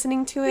hate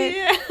listening to it.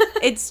 Yeah.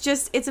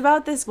 It's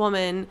about this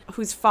woman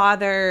whose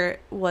father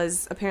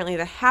was apparently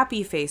the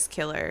Happy Face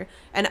Killer,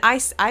 and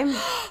I'm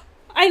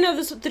I know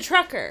this, the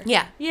trucker.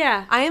 Yeah.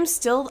 Yeah.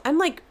 I'm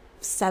like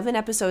 7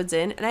 episodes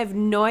in, and I have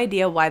no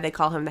idea why they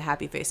call him the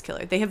Happy Face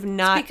Killer. They have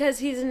not. It's because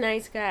he's a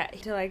nice guy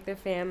to like their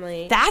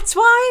family. That's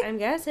why? I'm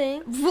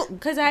guessing.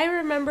 Because I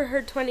remember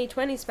her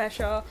 2020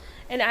 special,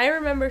 and I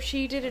remember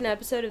she did an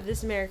episode of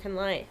This American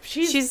Life.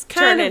 She's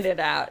kind turning of it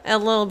out. A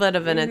little bit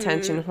of an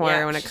attention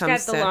whore when it comes to.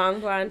 She's got the long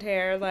blonde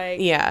hair, like.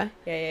 Yeah.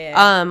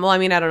 Yeah. Well, I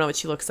mean, I don't know what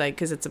she looks like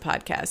because it's a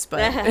podcast,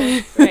 but.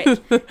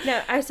 Right.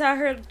 No, I saw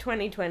her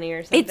 2020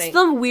 or something. It's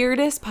the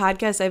weirdest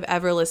podcast I've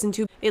ever listened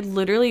to. It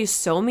literally is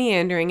so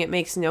meandering. It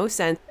makes no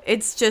sense.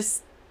 It's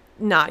just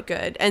not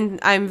good. And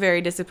I'm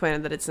very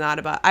disappointed that it's not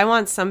about. I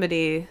want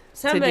somebody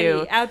to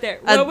do. Out there.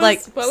 What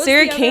was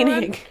Sarah the other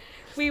Koenig. one?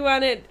 We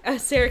wanted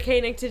Sarah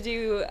Koenig to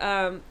do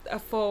a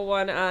full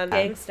one on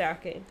gang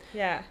stalking.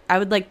 Yeah. I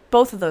would like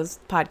both of those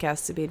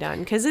podcasts to be done.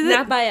 Because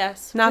not by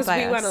us. Not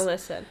by us. We want to us.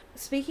 listen.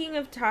 Speaking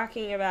of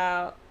talking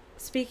about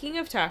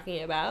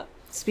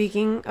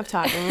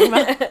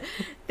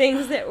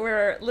things that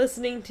we're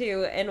listening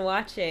to and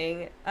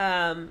watching,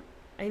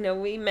 I know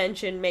we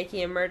mentioned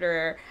Making a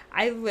Murderer.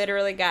 I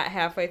literally got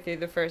halfway through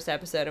the first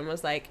episode and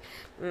was like,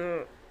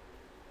 I'm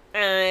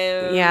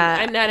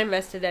not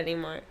invested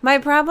anymore. My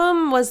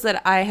problem was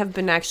that I have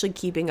been actually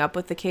keeping up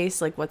with the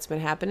case, like what's been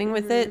happening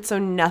with it, so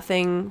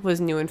nothing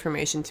was new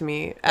information to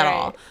me at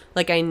all.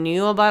 Like, I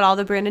knew about all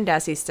the Brandon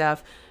Dassey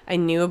stuff. I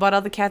knew about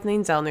all the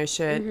Kathleen Zellner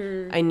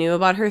shit. I knew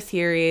about her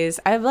theories.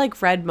 I've,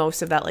 like, read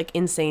most of that, like,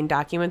 insane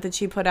document that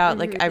she put out.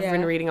 Like, I've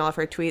been reading all of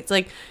her tweets.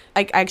 Like,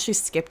 I actually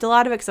skipped a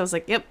lot of it because I was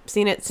like, yep,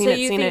 seen it. So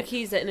you think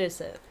he's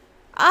innocent?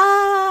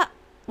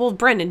 Well,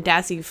 Brandon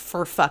Dassey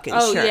for fucking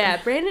sure. Oh,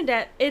 yeah. Brandon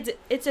Dassey,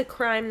 it's a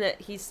crime that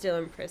he's still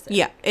in prison.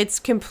 Yeah, it's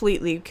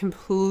completely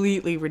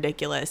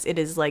ridiculous. It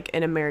is like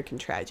an American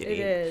tragedy. It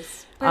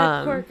is.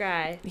 But poor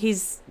guy.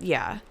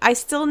 I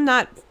still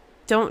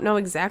don't know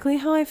exactly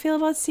how I feel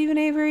about Stephen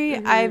Avery.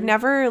 I've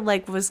never,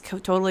 like, was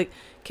totally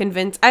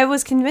convinced. I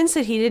was convinced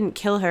that he didn't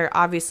kill her,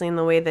 obviously, in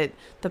the way that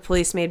the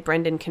police made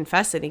Brendan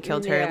confess that he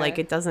killed her. Like,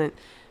 it doesn't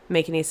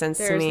make any sense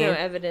to me. There's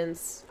no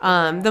evidence.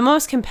 The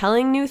most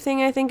compelling new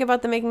thing I think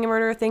about the Making a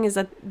Murderer thing is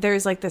that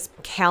there's like this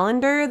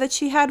calendar that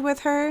she had with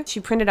her. She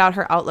printed out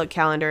her Outlook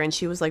calendar and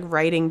she was like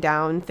writing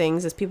down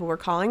things as people were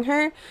calling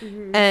her,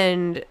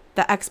 and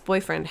the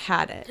ex-boyfriend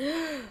had it,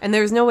 and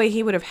there was no way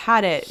he would have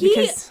had it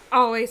because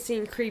always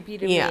seemed creepy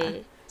to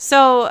me.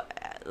 So,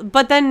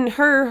 but then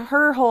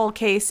her whole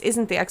case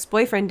isn't the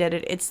ex-boyfriend did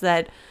it; it's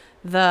that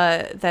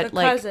the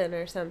like cousin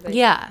or something.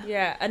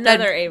 Yeah,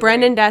 another Avery.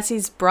 Brendan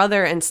Dassey's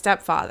brother and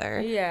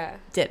stepfather. Yeah,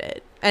 did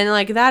it, and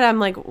like that, I'm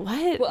like,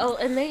 what? Well,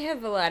 and they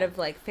have a lot of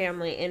like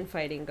family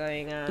infighting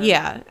going on.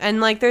 Yeah,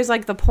 and like there's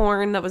like the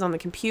porn that was on the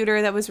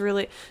computer that was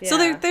really so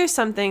there's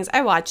some things.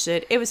 I watched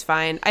it; it was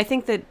fine. I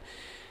think that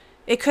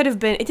it could have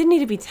been. It didn't need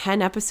to be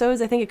 10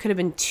 episodes. I think it could have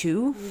been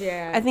 2.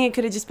 Yeah. I think it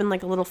could have just been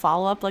like a little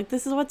follow up. Like,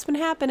 this is what's been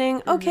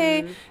happening.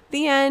 Okay,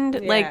 the end.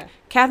 Yeah. Like,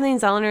 Kathleen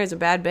Zellner is a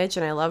bad bitch,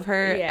 and I love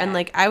her. Yeah. And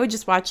like, I would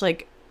just watch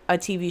like a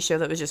TV show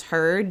that was just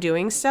her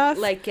doing stuff.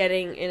 Like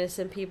getting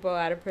innocent people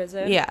out of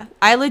prison. Yeah.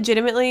 I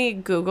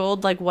legitimately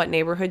Googled, like, what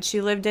neighborhood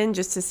she lived in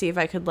just to see if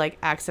I could, like,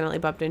 accidentally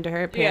bump into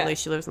her. Apparently,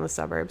 she lives in the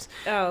suburbs.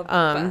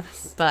 Oh,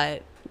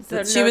 but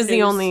so she was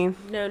the only...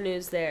 No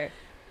news there.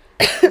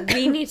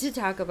 We need to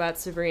talk about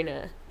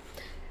Sabrina.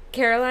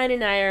 Caroline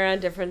and I are on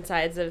different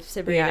sides of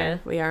Sabrina.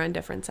 We are on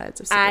different sides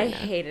of Sabrina. I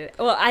hated it.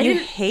 Well, You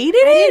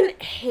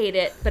didn't hate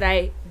it, but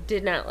I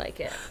did not like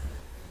it.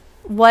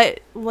 What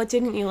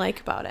didn't you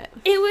like about it?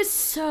 It was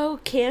so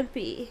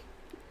campy.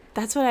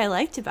 That's what I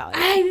liked about it.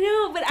 I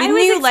know, but Didn't I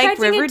was you like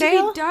expecting it to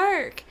Riverdale? be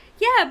dark.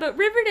 Yeah, but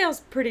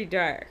Riverdale's pretty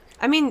dark.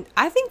 I mean,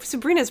 I think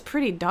Sabrina's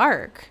pretty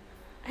dark.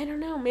 I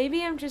don't know.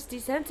 Maybe I'm just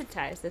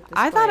desensitized at this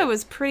I point. thought it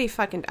was pretty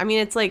fucking... I mean,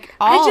 it's like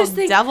all just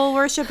think- devil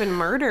worship and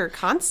murder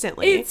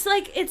constantly. It's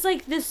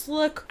like this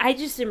look. I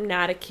just am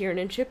not a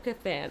Kiernan Shipka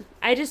fan.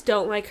 I just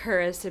don't like her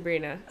as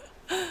Sabrina.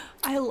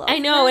 I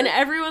know, her. and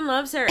everyone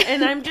loves her,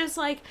 and I'm just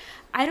like,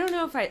 I don't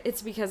know if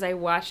it's because I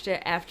watched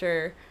it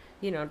after,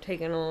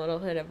 taking a little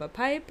hit of a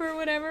pipe or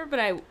whatever, but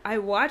I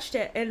watched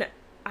it, and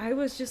I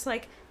was just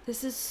like,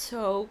 this is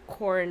so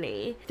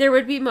corny. There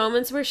would be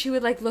moments where she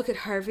would, like, look at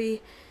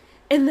Harvey,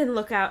 and then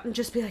look out and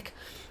just be like,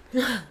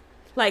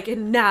 like,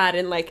 and nod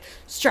and, like,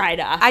 stride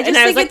off. I just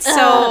and think I it's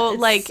so,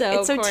 like, so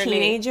it's so corny.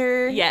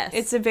 teenager. Yes.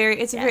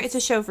 It's a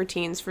show for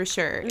teens, for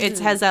sure. Mm-hmm. It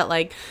has that,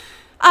 like,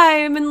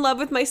 I'm in love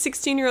with my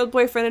 16-year-old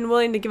boyfriend and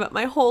willing to give up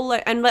my whole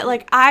life. And,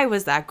 like, I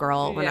was that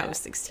girl when I was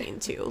 16,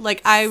 too.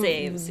 Like, I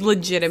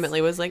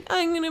legitimately was like,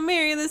 I'm going to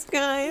marry this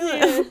guy.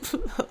 Yeah.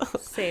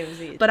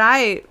 Same. But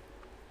I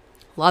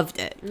loved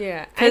it.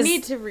 Yeah. I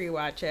need to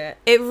rewatch it.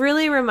 It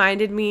really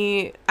reminded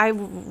me, I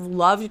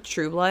loved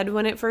True Blood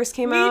when it first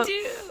came out.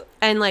 Me too.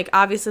 And, like,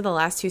 obviously the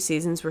last 2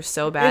 seasons were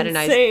so bad.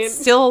 Insane. And I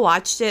still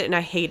watched it, and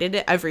I hated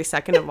it every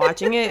second of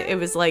watching it. It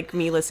was like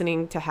me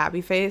listening to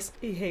Happy Face.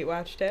 You hate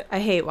watched it? I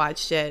hate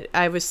watched it.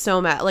 I was so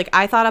mad. Like,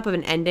 I thought up of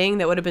an ending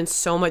that would have been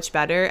so much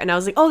better. And I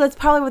was like, oh, that's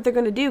probably what they're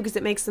going to do because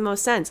it makes the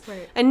most sense.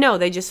 Right. And no,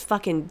 they just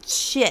fucking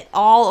shit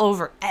all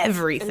over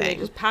everything. And they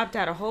just popped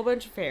out a whole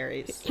bunch of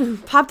fairies.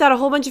 Popped out a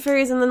whole bunch of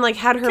fairies and then, like,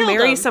 had her Killed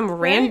marry them, some right?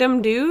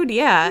 random dude.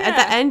 Yeah. Yeah. At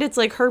the end, it's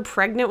like her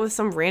pregnant with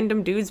some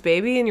random dude's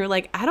baby. And you're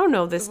like, I don't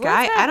know this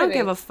guy. I don't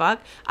give a fuck.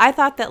 I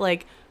thought that,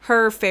 like,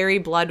 her fairy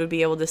blood would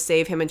be able to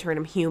save him and turn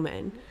him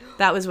human.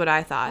 That was what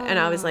I thought. And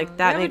I was like,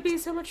 that would be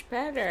so much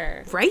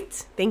better. Right?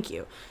 Thank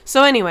you.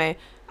 So anyway,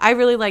 I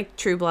really liked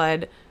True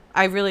Blood.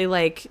 I really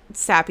like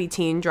sappy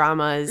teen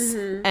dramas.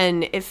 Mm-hmm.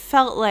 And it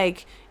felt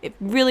like, it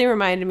really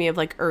reminded me of,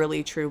 like,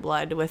 early True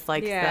Blood with,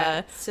 like,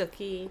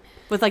 Sookie.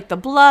 with, like, the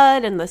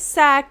blood and the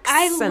sex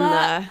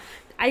the...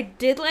 I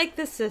did like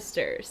the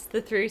sisters,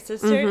 the 3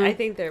 sisters. Mm-hmm. I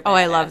think they're Oh,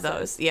 I love badasses.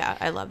 those. Yeah,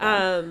 I love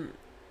them.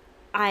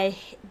 I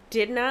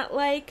did not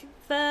like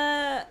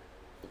the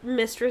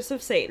Mistress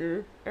of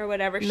Satan or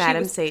whatever.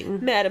 Madam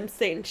Satan. Madam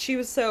Satan. She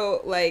was so,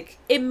 like,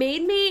 it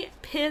made me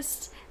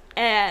pissed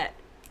at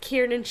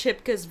Kiernan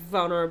Shipka's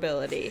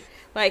vulnerability.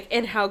 Like,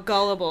 and how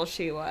gullible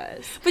she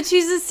was. But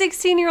she's a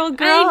 16-year-old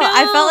girl. I know.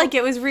 I felt like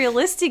it was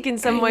realistic in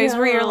some ways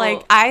where you're know.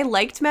 like, I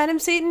liked Madam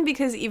Satan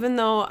because even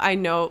though I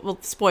know, well,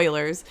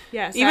 spoilers.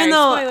 Yeah, sorry, even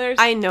though spoilers.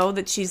 I know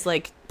that she's,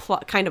 like,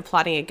 kind of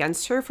plotting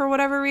against her for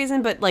whatever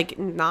reason, but, like,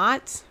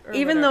 not. Or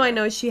Even though I whatever.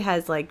 know she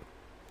has, like,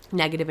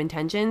 negative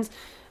intentions,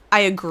 I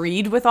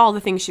agreed with all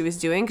the things she was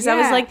doing because I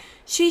was Yeah. like,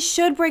 she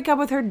should break up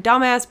with her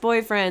dumbass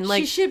boyfriend.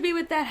 Like, she should be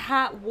with that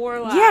hot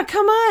warlock. yeah,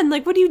 come on.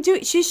 Like, what do you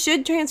do? She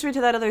should transfer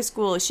to that other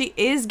school. She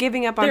is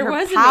giving up on There her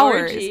was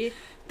powers. an orgy.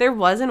 There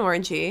was an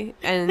orgy,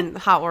 and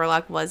Hot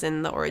Warlock was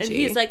in the orgy. And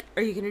he's like,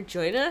 are you going to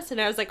join us?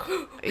 And I was like,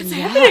 what's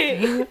Yeah.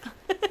 happening?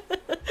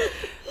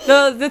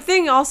 The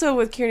thing also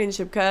with Kiernan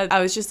Shipka, I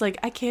was just like,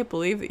 I can't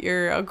believe that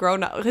you're a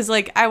grown up. Because,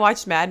 like, I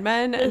watched Mad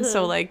Men, and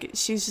so, like,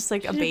 she's just,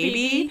 like, a She's a baby.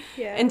 baby?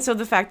 Yeah. And so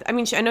the fact, I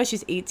mean, I know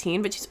she's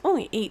 18, but she's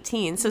only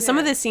 18. So some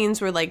of the scenes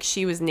where, like,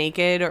 she was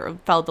naked or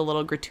felt a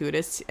little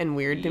gratuitous and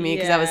weird to me.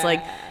 Because I was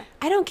like,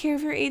 I don't care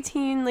if you're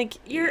 18. Like,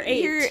 You're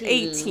You're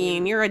 18.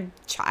 18. You're a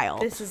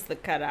child. This is the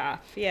cutoff.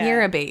 Yeah.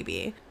 You're a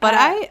baby. But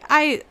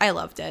I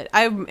loved it.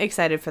 I'm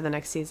excited for the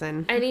next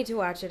season. I need to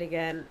watch it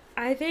again.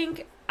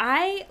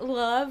 I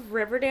love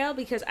Riverdale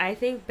because I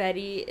think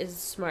Betty is a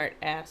smart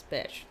ass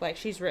bitch. Like,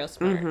 she's real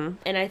smart. Mm-hmm.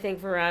 And I think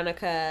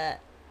Veronica,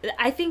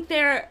 I think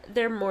they're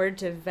more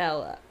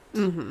developed.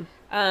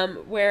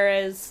 Mm-hmm.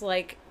 Whereas,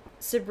 like,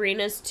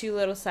 Sabrina's 2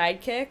 little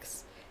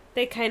sidekicks,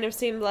 they kind of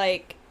seemed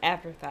like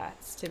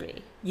afterthoughts to me.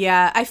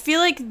 Yeah, I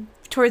feel like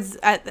towards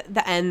at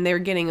the end they're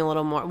getting a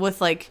little more with,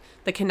 like,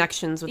 the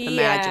connections with the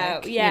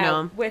magic. Yeah, you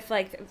know? with,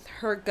 like,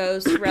 her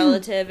ghost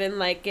relative and,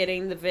 like,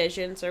 getting the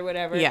visions or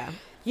whatever. Yeah.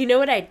 You know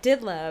what I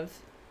did love?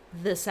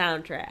 The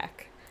soundtrack.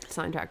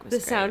 Soundtrack was The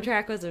great.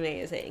 soundtrack was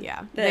amazing.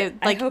 Yeah.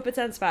 I hope it's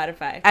on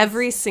Spotify.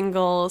 Every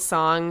single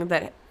song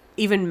that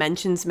even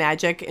mentions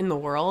magic in the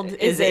world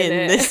is in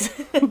it.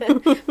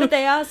 this. But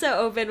they also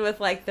open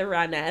with, like, the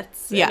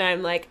Ronettes. Yeah. And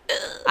I'm like,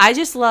 ugh. I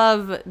just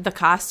love the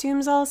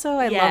costumes also.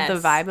 I Yes.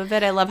 love the vibe of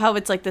it. I love how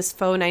it's like this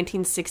faux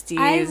 1960s.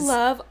 I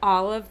love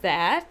all of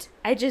that.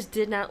 I just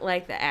did not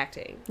like the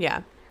acting.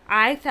 Yeah.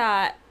 I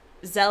thought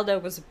Zelda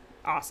was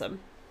awesome.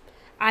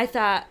 I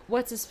thought,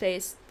 what's his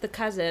face? The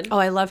cousin. Oh,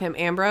 I love him.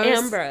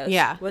 Ambrose?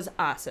 Yeah. Was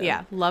awesome.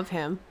 Yeah, love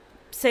him.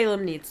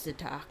 Salem needs to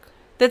talk.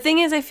 The thing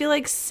is, I feel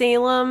like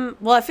Salem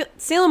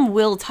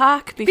will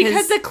talk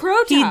because the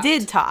crow talked. He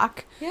did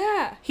talk.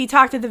 Yeah. He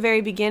talked at the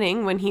very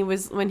beginning when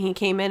he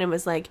came in and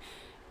was like,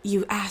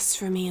 you asked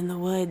for me in the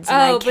woods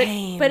and I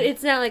came. But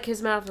it's not like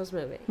his mouth was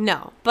moving.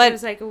 No, but it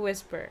was like a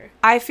whisper.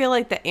 I feel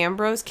like the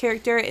Ambrose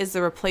character is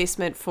the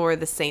replacement for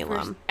the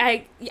Salem.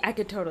 I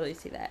could totally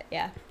see that,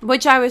 yeah.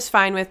 Which I was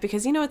fine with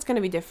because, it's going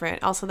to be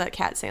different. Also, that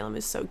cat Salem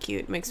is so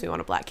cute. It makes me want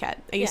a black cat.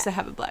 I used to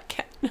have a black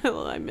cat.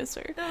 I miss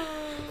her.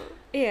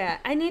 Yeah,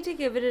 I need to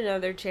give it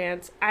another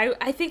chance.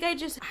 I think I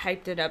just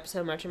hyped it up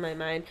so much in my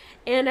mind.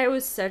 And I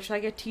was such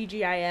like a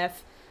TGIF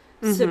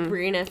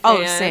Sabrina fan.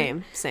 Oh,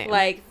 same.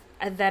 Like,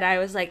 that I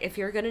was like, if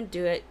you're going to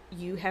do it,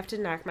 you have to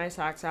knock my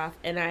socks off.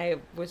 And I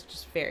was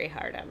just very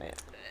hard on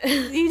it.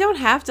 You don't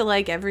have to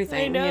like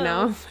everything, I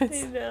know.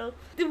 The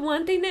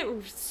one thing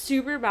that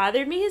super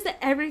bothered me is that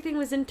everything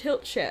was in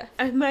tilt shift.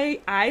 Are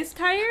my eyes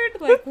tired?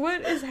 Like,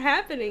 what is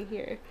happening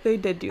here? They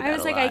did do that I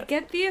was like, I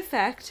get the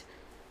effect.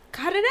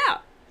 Cut it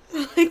out.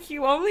 Like,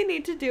 you only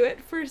need to do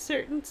it for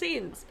certain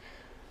scenes.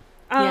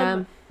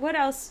 Yeah. What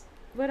else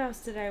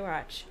did I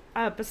watch?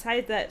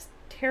 Besides that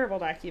terrible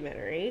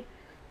documentary.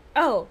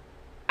 Oh,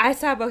 I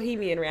saw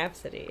Bohemian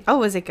Rhapsody. Oh,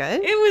 was it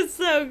good? It was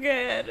so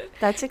good.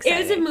 That's exciting.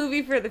 It was a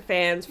movie for the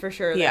fans, for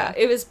sure. Yeah.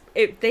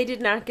 Though. They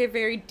did not get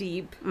very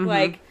deep. Mm-hmm.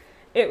 Like,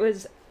 it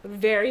was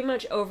very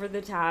much over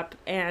the top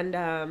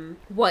and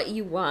what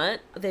you want.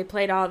 They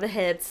played all the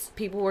hits.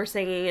 People were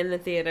singing in the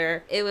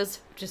theater. It was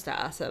just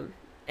awesome.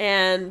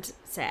 And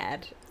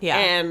sad. Yeah.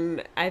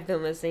 And I've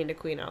been listening to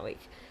Queen all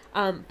week.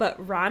 But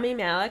Rami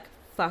Malek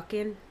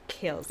fucking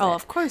kills it. Oh,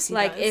 of course he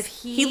like, does. If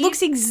he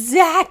looks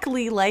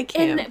exactly like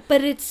him.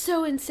 But it's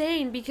so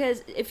insane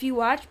because if you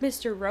watch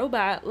Mr.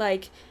 Robot,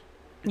 like,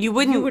 you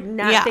would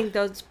not think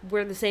those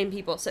were the same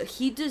people. So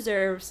he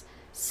deserves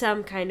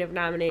some kind of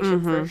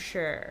nomination for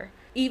sure.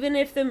 Even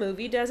if the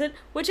movie doesn't,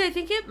 which I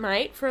think it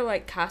might for,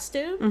 like,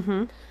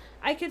 costume.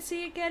 I could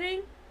see it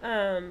getting.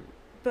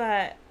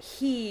 But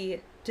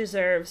he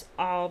deserves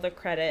all the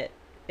credit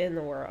in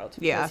the world.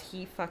 Because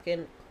he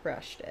fucking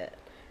crushed it.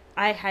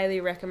 I highly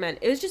recommend.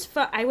 It was just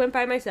fun. I went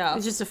by myself. It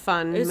was just a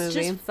fun movie. It was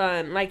just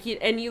fun. Like,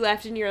 you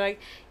left and you're like,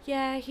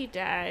 yeah, he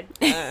died.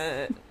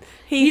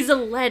 He's a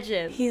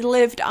legend. He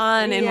lived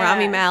on in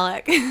Rami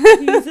Malek.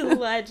 He's a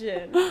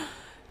legend.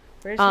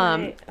 Where's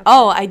my...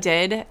 I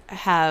did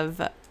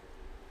have...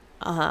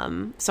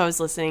 so I was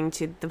listening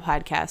to the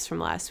podcast from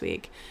last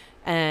week,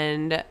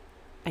 and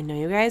I know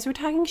you guys were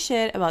talking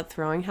shit about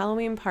throwing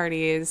Halloween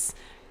parties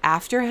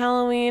after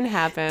Halloween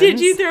happens. Did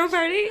you throw a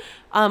party?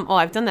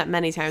 I've done that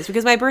many times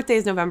because my birthday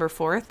is November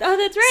 4th. Oh,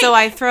 that's right. So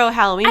I throw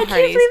Halloween parties. I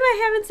can't believe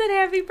I haven't said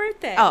happy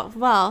birthday. Oh,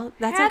 well,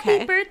 that's okay.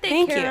 Happy birthday,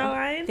 Thank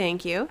Caroline. you.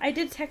 Thank you. I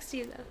did text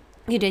you,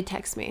 though. You did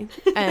text me,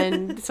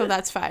 and so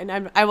that's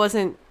fine. I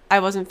wasn't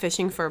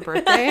fishing for a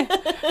birthday.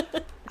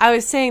 I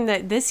was saying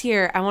that this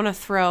year I want to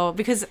throw,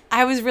 because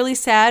I was really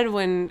sad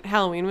when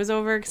Halloween was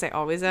over, because I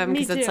always am,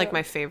 because it's like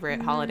my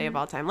favorite holiday of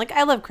all time. Like,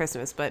 I love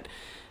Christmas, but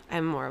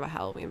I'm more of a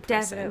Halloween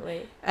person.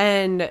 Definitely.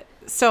 And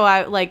so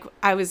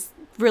I was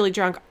really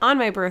drunk on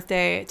my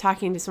birthday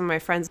talking to some of my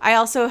friends. I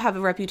also have a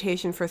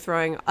reputation for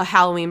throwing a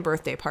Halloween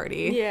birthday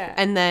party. Yeah.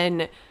 And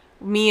then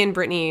me and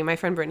Brittany, my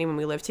friend Brittany, when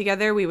we lived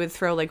together, we would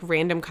throw like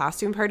random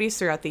costume parties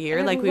throughout the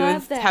year. We would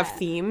have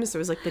themes. There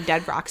was like the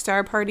Dead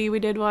Rockstar party we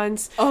did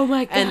once. Oh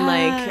my god! And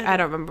like, I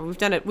don't remember.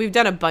 We've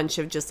done a bunch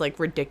of just like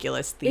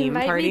ridiculous theme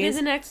parties. Invite me to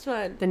the next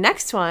one. The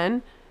next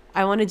one,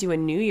 I want to do a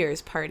New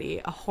Year's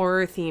party, a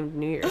horror themed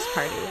New Year's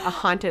party, a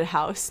haunted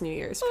house New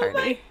Year's party.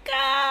 Oh my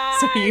god!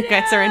 So you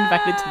guys are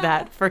invited to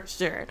that for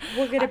sure.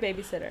 We'll get a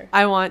babysitter.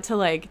 I want to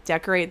like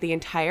decorate the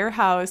entire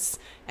house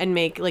and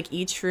make like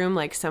each room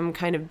like some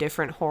kind of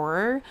different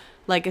horror.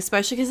 Like,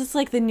 especially because it's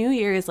like the New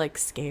Year is like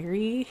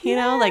scary, you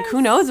know, like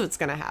who knows what's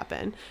gonna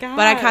happen. God,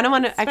 but I kind of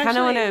want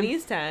to. in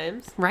these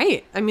times,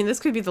 right? I mean, this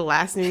could be the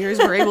last New Year's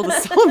we're able to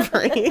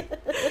celebrate.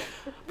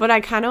 But I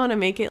kind of want to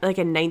make it like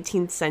a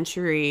 19th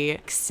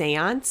century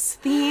seance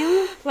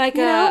theme, like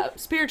a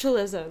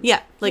spiritualism.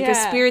 Yeah, like a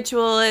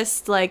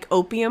spiritualist, like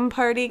opium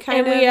party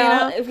kind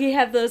of. We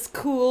have those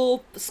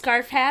cool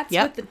scarf hats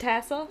with the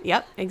tassel.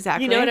 Yep,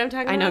 exactly. You know what I'm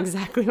talking about? I know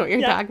exactly what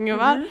you're talking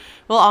about.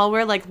 We'll all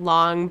wear like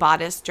long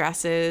bodice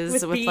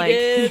dresses with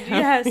beaded,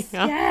 like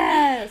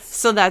yes.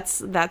 So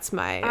that's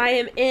my. I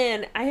am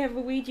in. I have a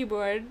Ouija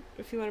board.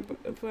 If you want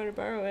to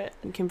borrow it,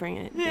 you can bring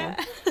it.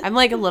 Yeah. I'm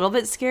like a little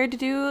bit scared to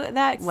do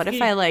that. What if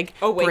I like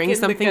bring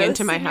something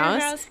into my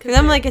house? Because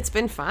I'm like, it's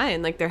been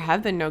fine. Like there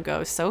have been no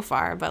ghosts so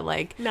far, but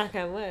like, knock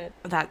on wood.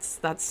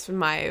 That's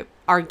my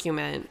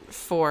argument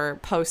for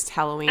post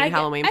Halloween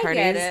parties. I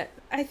get it.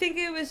 I think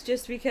it was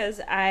just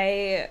because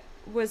I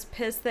was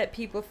pissed that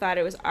people thought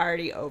it was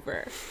already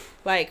over.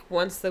 Like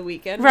once the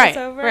weekend was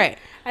over, right?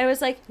 I was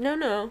like,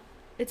 no.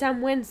 It's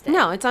on Wednesday.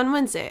 No, it's on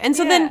Wednesday. And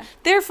so then,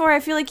 therefore, I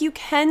feel like you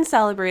can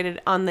celebrate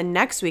it on the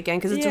next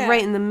weekend because it's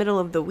right in the middle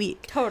of the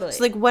week. Totally.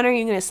 So, like, when are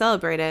you going to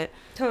celebrate it?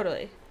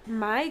 Totally.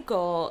 My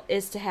goal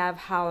is to have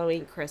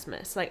Halloween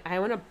Christmas. Like, I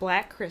want a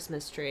black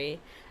Christmas tree.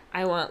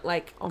 I want,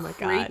 like, Oh my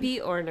creepy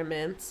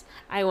ornaments.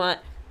 I want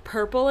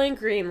purple and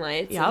green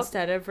lights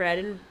instead of red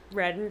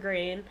and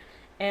green.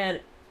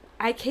 And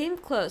I came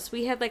close.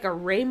 We had, like, a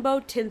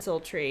rainbow tinsel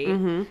tree.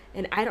 Mm-hmm.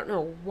 And I don't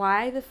know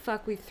why the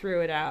fuck we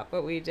threw it out,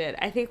 but we did.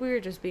 I think we were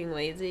just being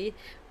lazy.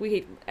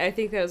 I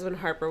think that was when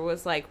Harper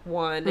was, like,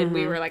 1, and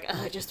we were like,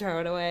 oh, just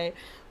throw it away.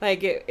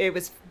 Like, it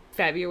was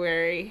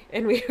February,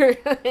 and we were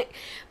like,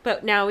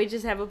 but now we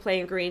just have a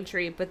plain green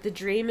tree. But the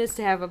dream is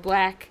to have a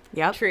black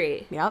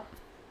tree. Yep.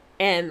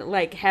 And,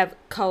 like, have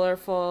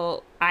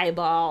colorful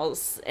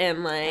eyeballs,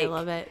 and, like, I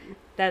love it.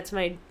 That's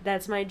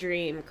my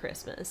dream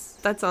Christmas.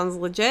 That sounds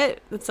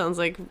legit. That sounds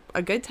like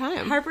a good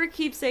time. Harper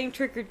keeps saying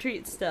trick or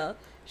treat still.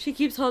 She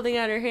keeps holding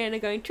out her hand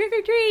and going, trick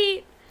or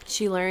treat.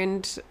 She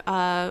learned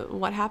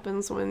what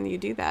happens when you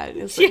do that.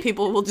 It's like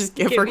people will just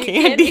give her me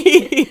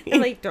candy.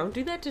 And, like, don't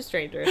do that to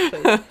strangers,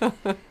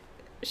 please.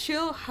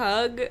 She'll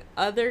hug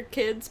other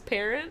kids'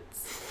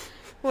 parents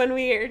when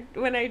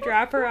I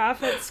drop her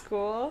off at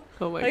school.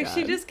 Oh my God.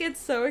 She God. just gets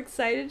so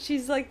excited.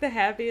 She's like the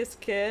happiest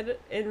kid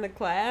in the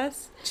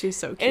class. She's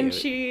so cute. And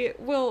she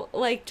will,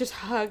 like, just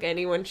hug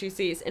anyone she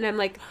sees. And I'm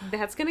like,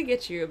 that's gonna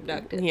get you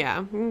abducted.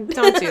 Yeah,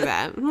 don't do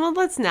that. Well,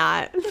 let's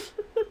not.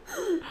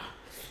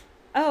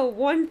 Oh,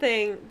 one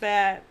thing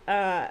that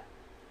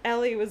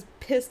Ellie was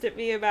pissed at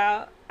me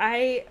about.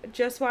 I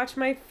just watched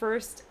my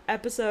first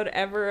episode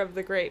ever of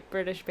the Great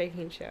British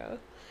Baking Show.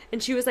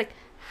 And she was like,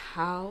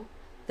 how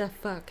the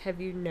fuck have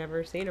you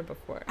never seen it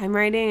before? I'm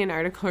writing an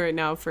article right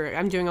now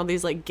I'm doing all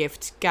these, like,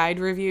 gift guide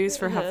reviews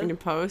for Huffington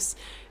Post.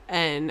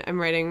 And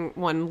I'm writing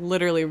one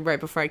literally right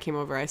before I came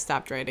over. I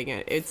stopped writing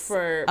it. It's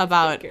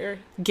about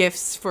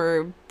gifts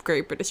for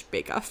Great British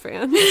Bake Off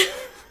fans.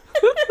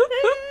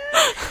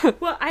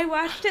 Well, I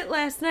watched it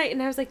last night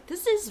and I was like,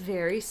 this is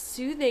very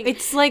soothing.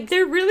 It's like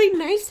they're really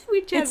nice to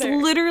each other. It's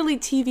literally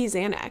TV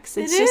Xanax.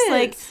 It's just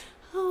like,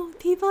 oh,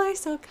 people are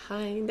so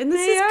kind, and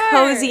this is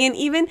cozy. And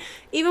even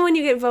when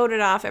you get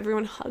voted off,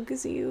 everyone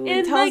hugs you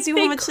and tells like, you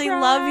how much they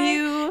love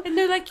you. And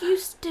they're like, you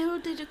still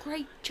did a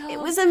great job. It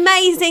was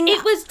amazing.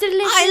 It was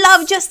delicious. I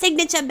loved your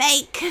signature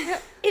bake.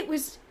 It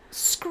was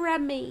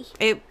scrummy.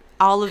 I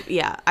love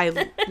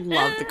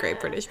the Great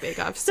British Bake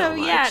Off so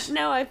much. Yeah,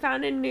 no, I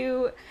found a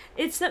new.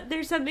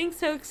 There's something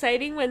so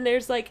exciting when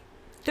there's like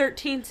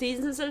 13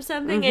 seasons of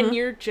something and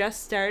you're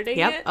just starting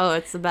it. Oh,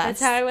 it's the best.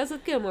 That's how I was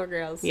with Gilmore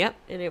Girls. Yep.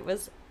 And it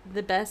was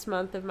the best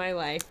month of my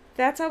life.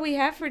 That's all we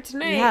have for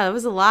tonight. Yeah, it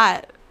was a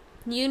lot.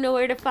 You know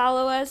where to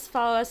follow us.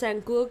 Follow us on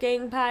Ghoul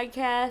Gang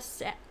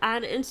Podcast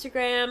on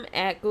Instagram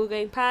at Ghoul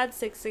Gang Pod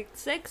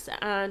 666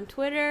 on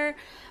Twitter.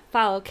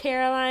 Follow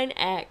Caroline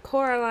at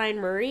Coraline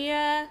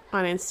Maria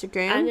on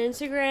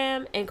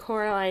Instagram. And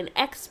Coraline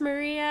X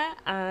Maria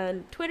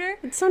on Twitter.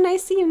 It's so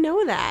nice that you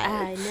know that.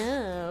 I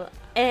know.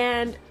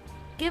 And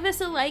give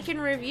us a like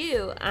and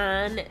review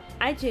on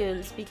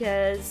iTunes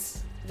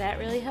because that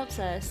really helps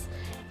us.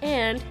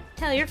 And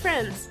tell your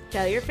friends,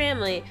 tell your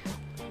family.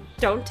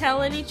 Don't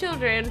tell any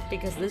children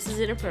because this is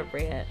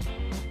inappropriate.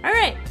 All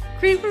right,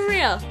 creep for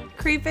real.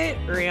 Creep it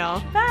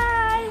real. Bye.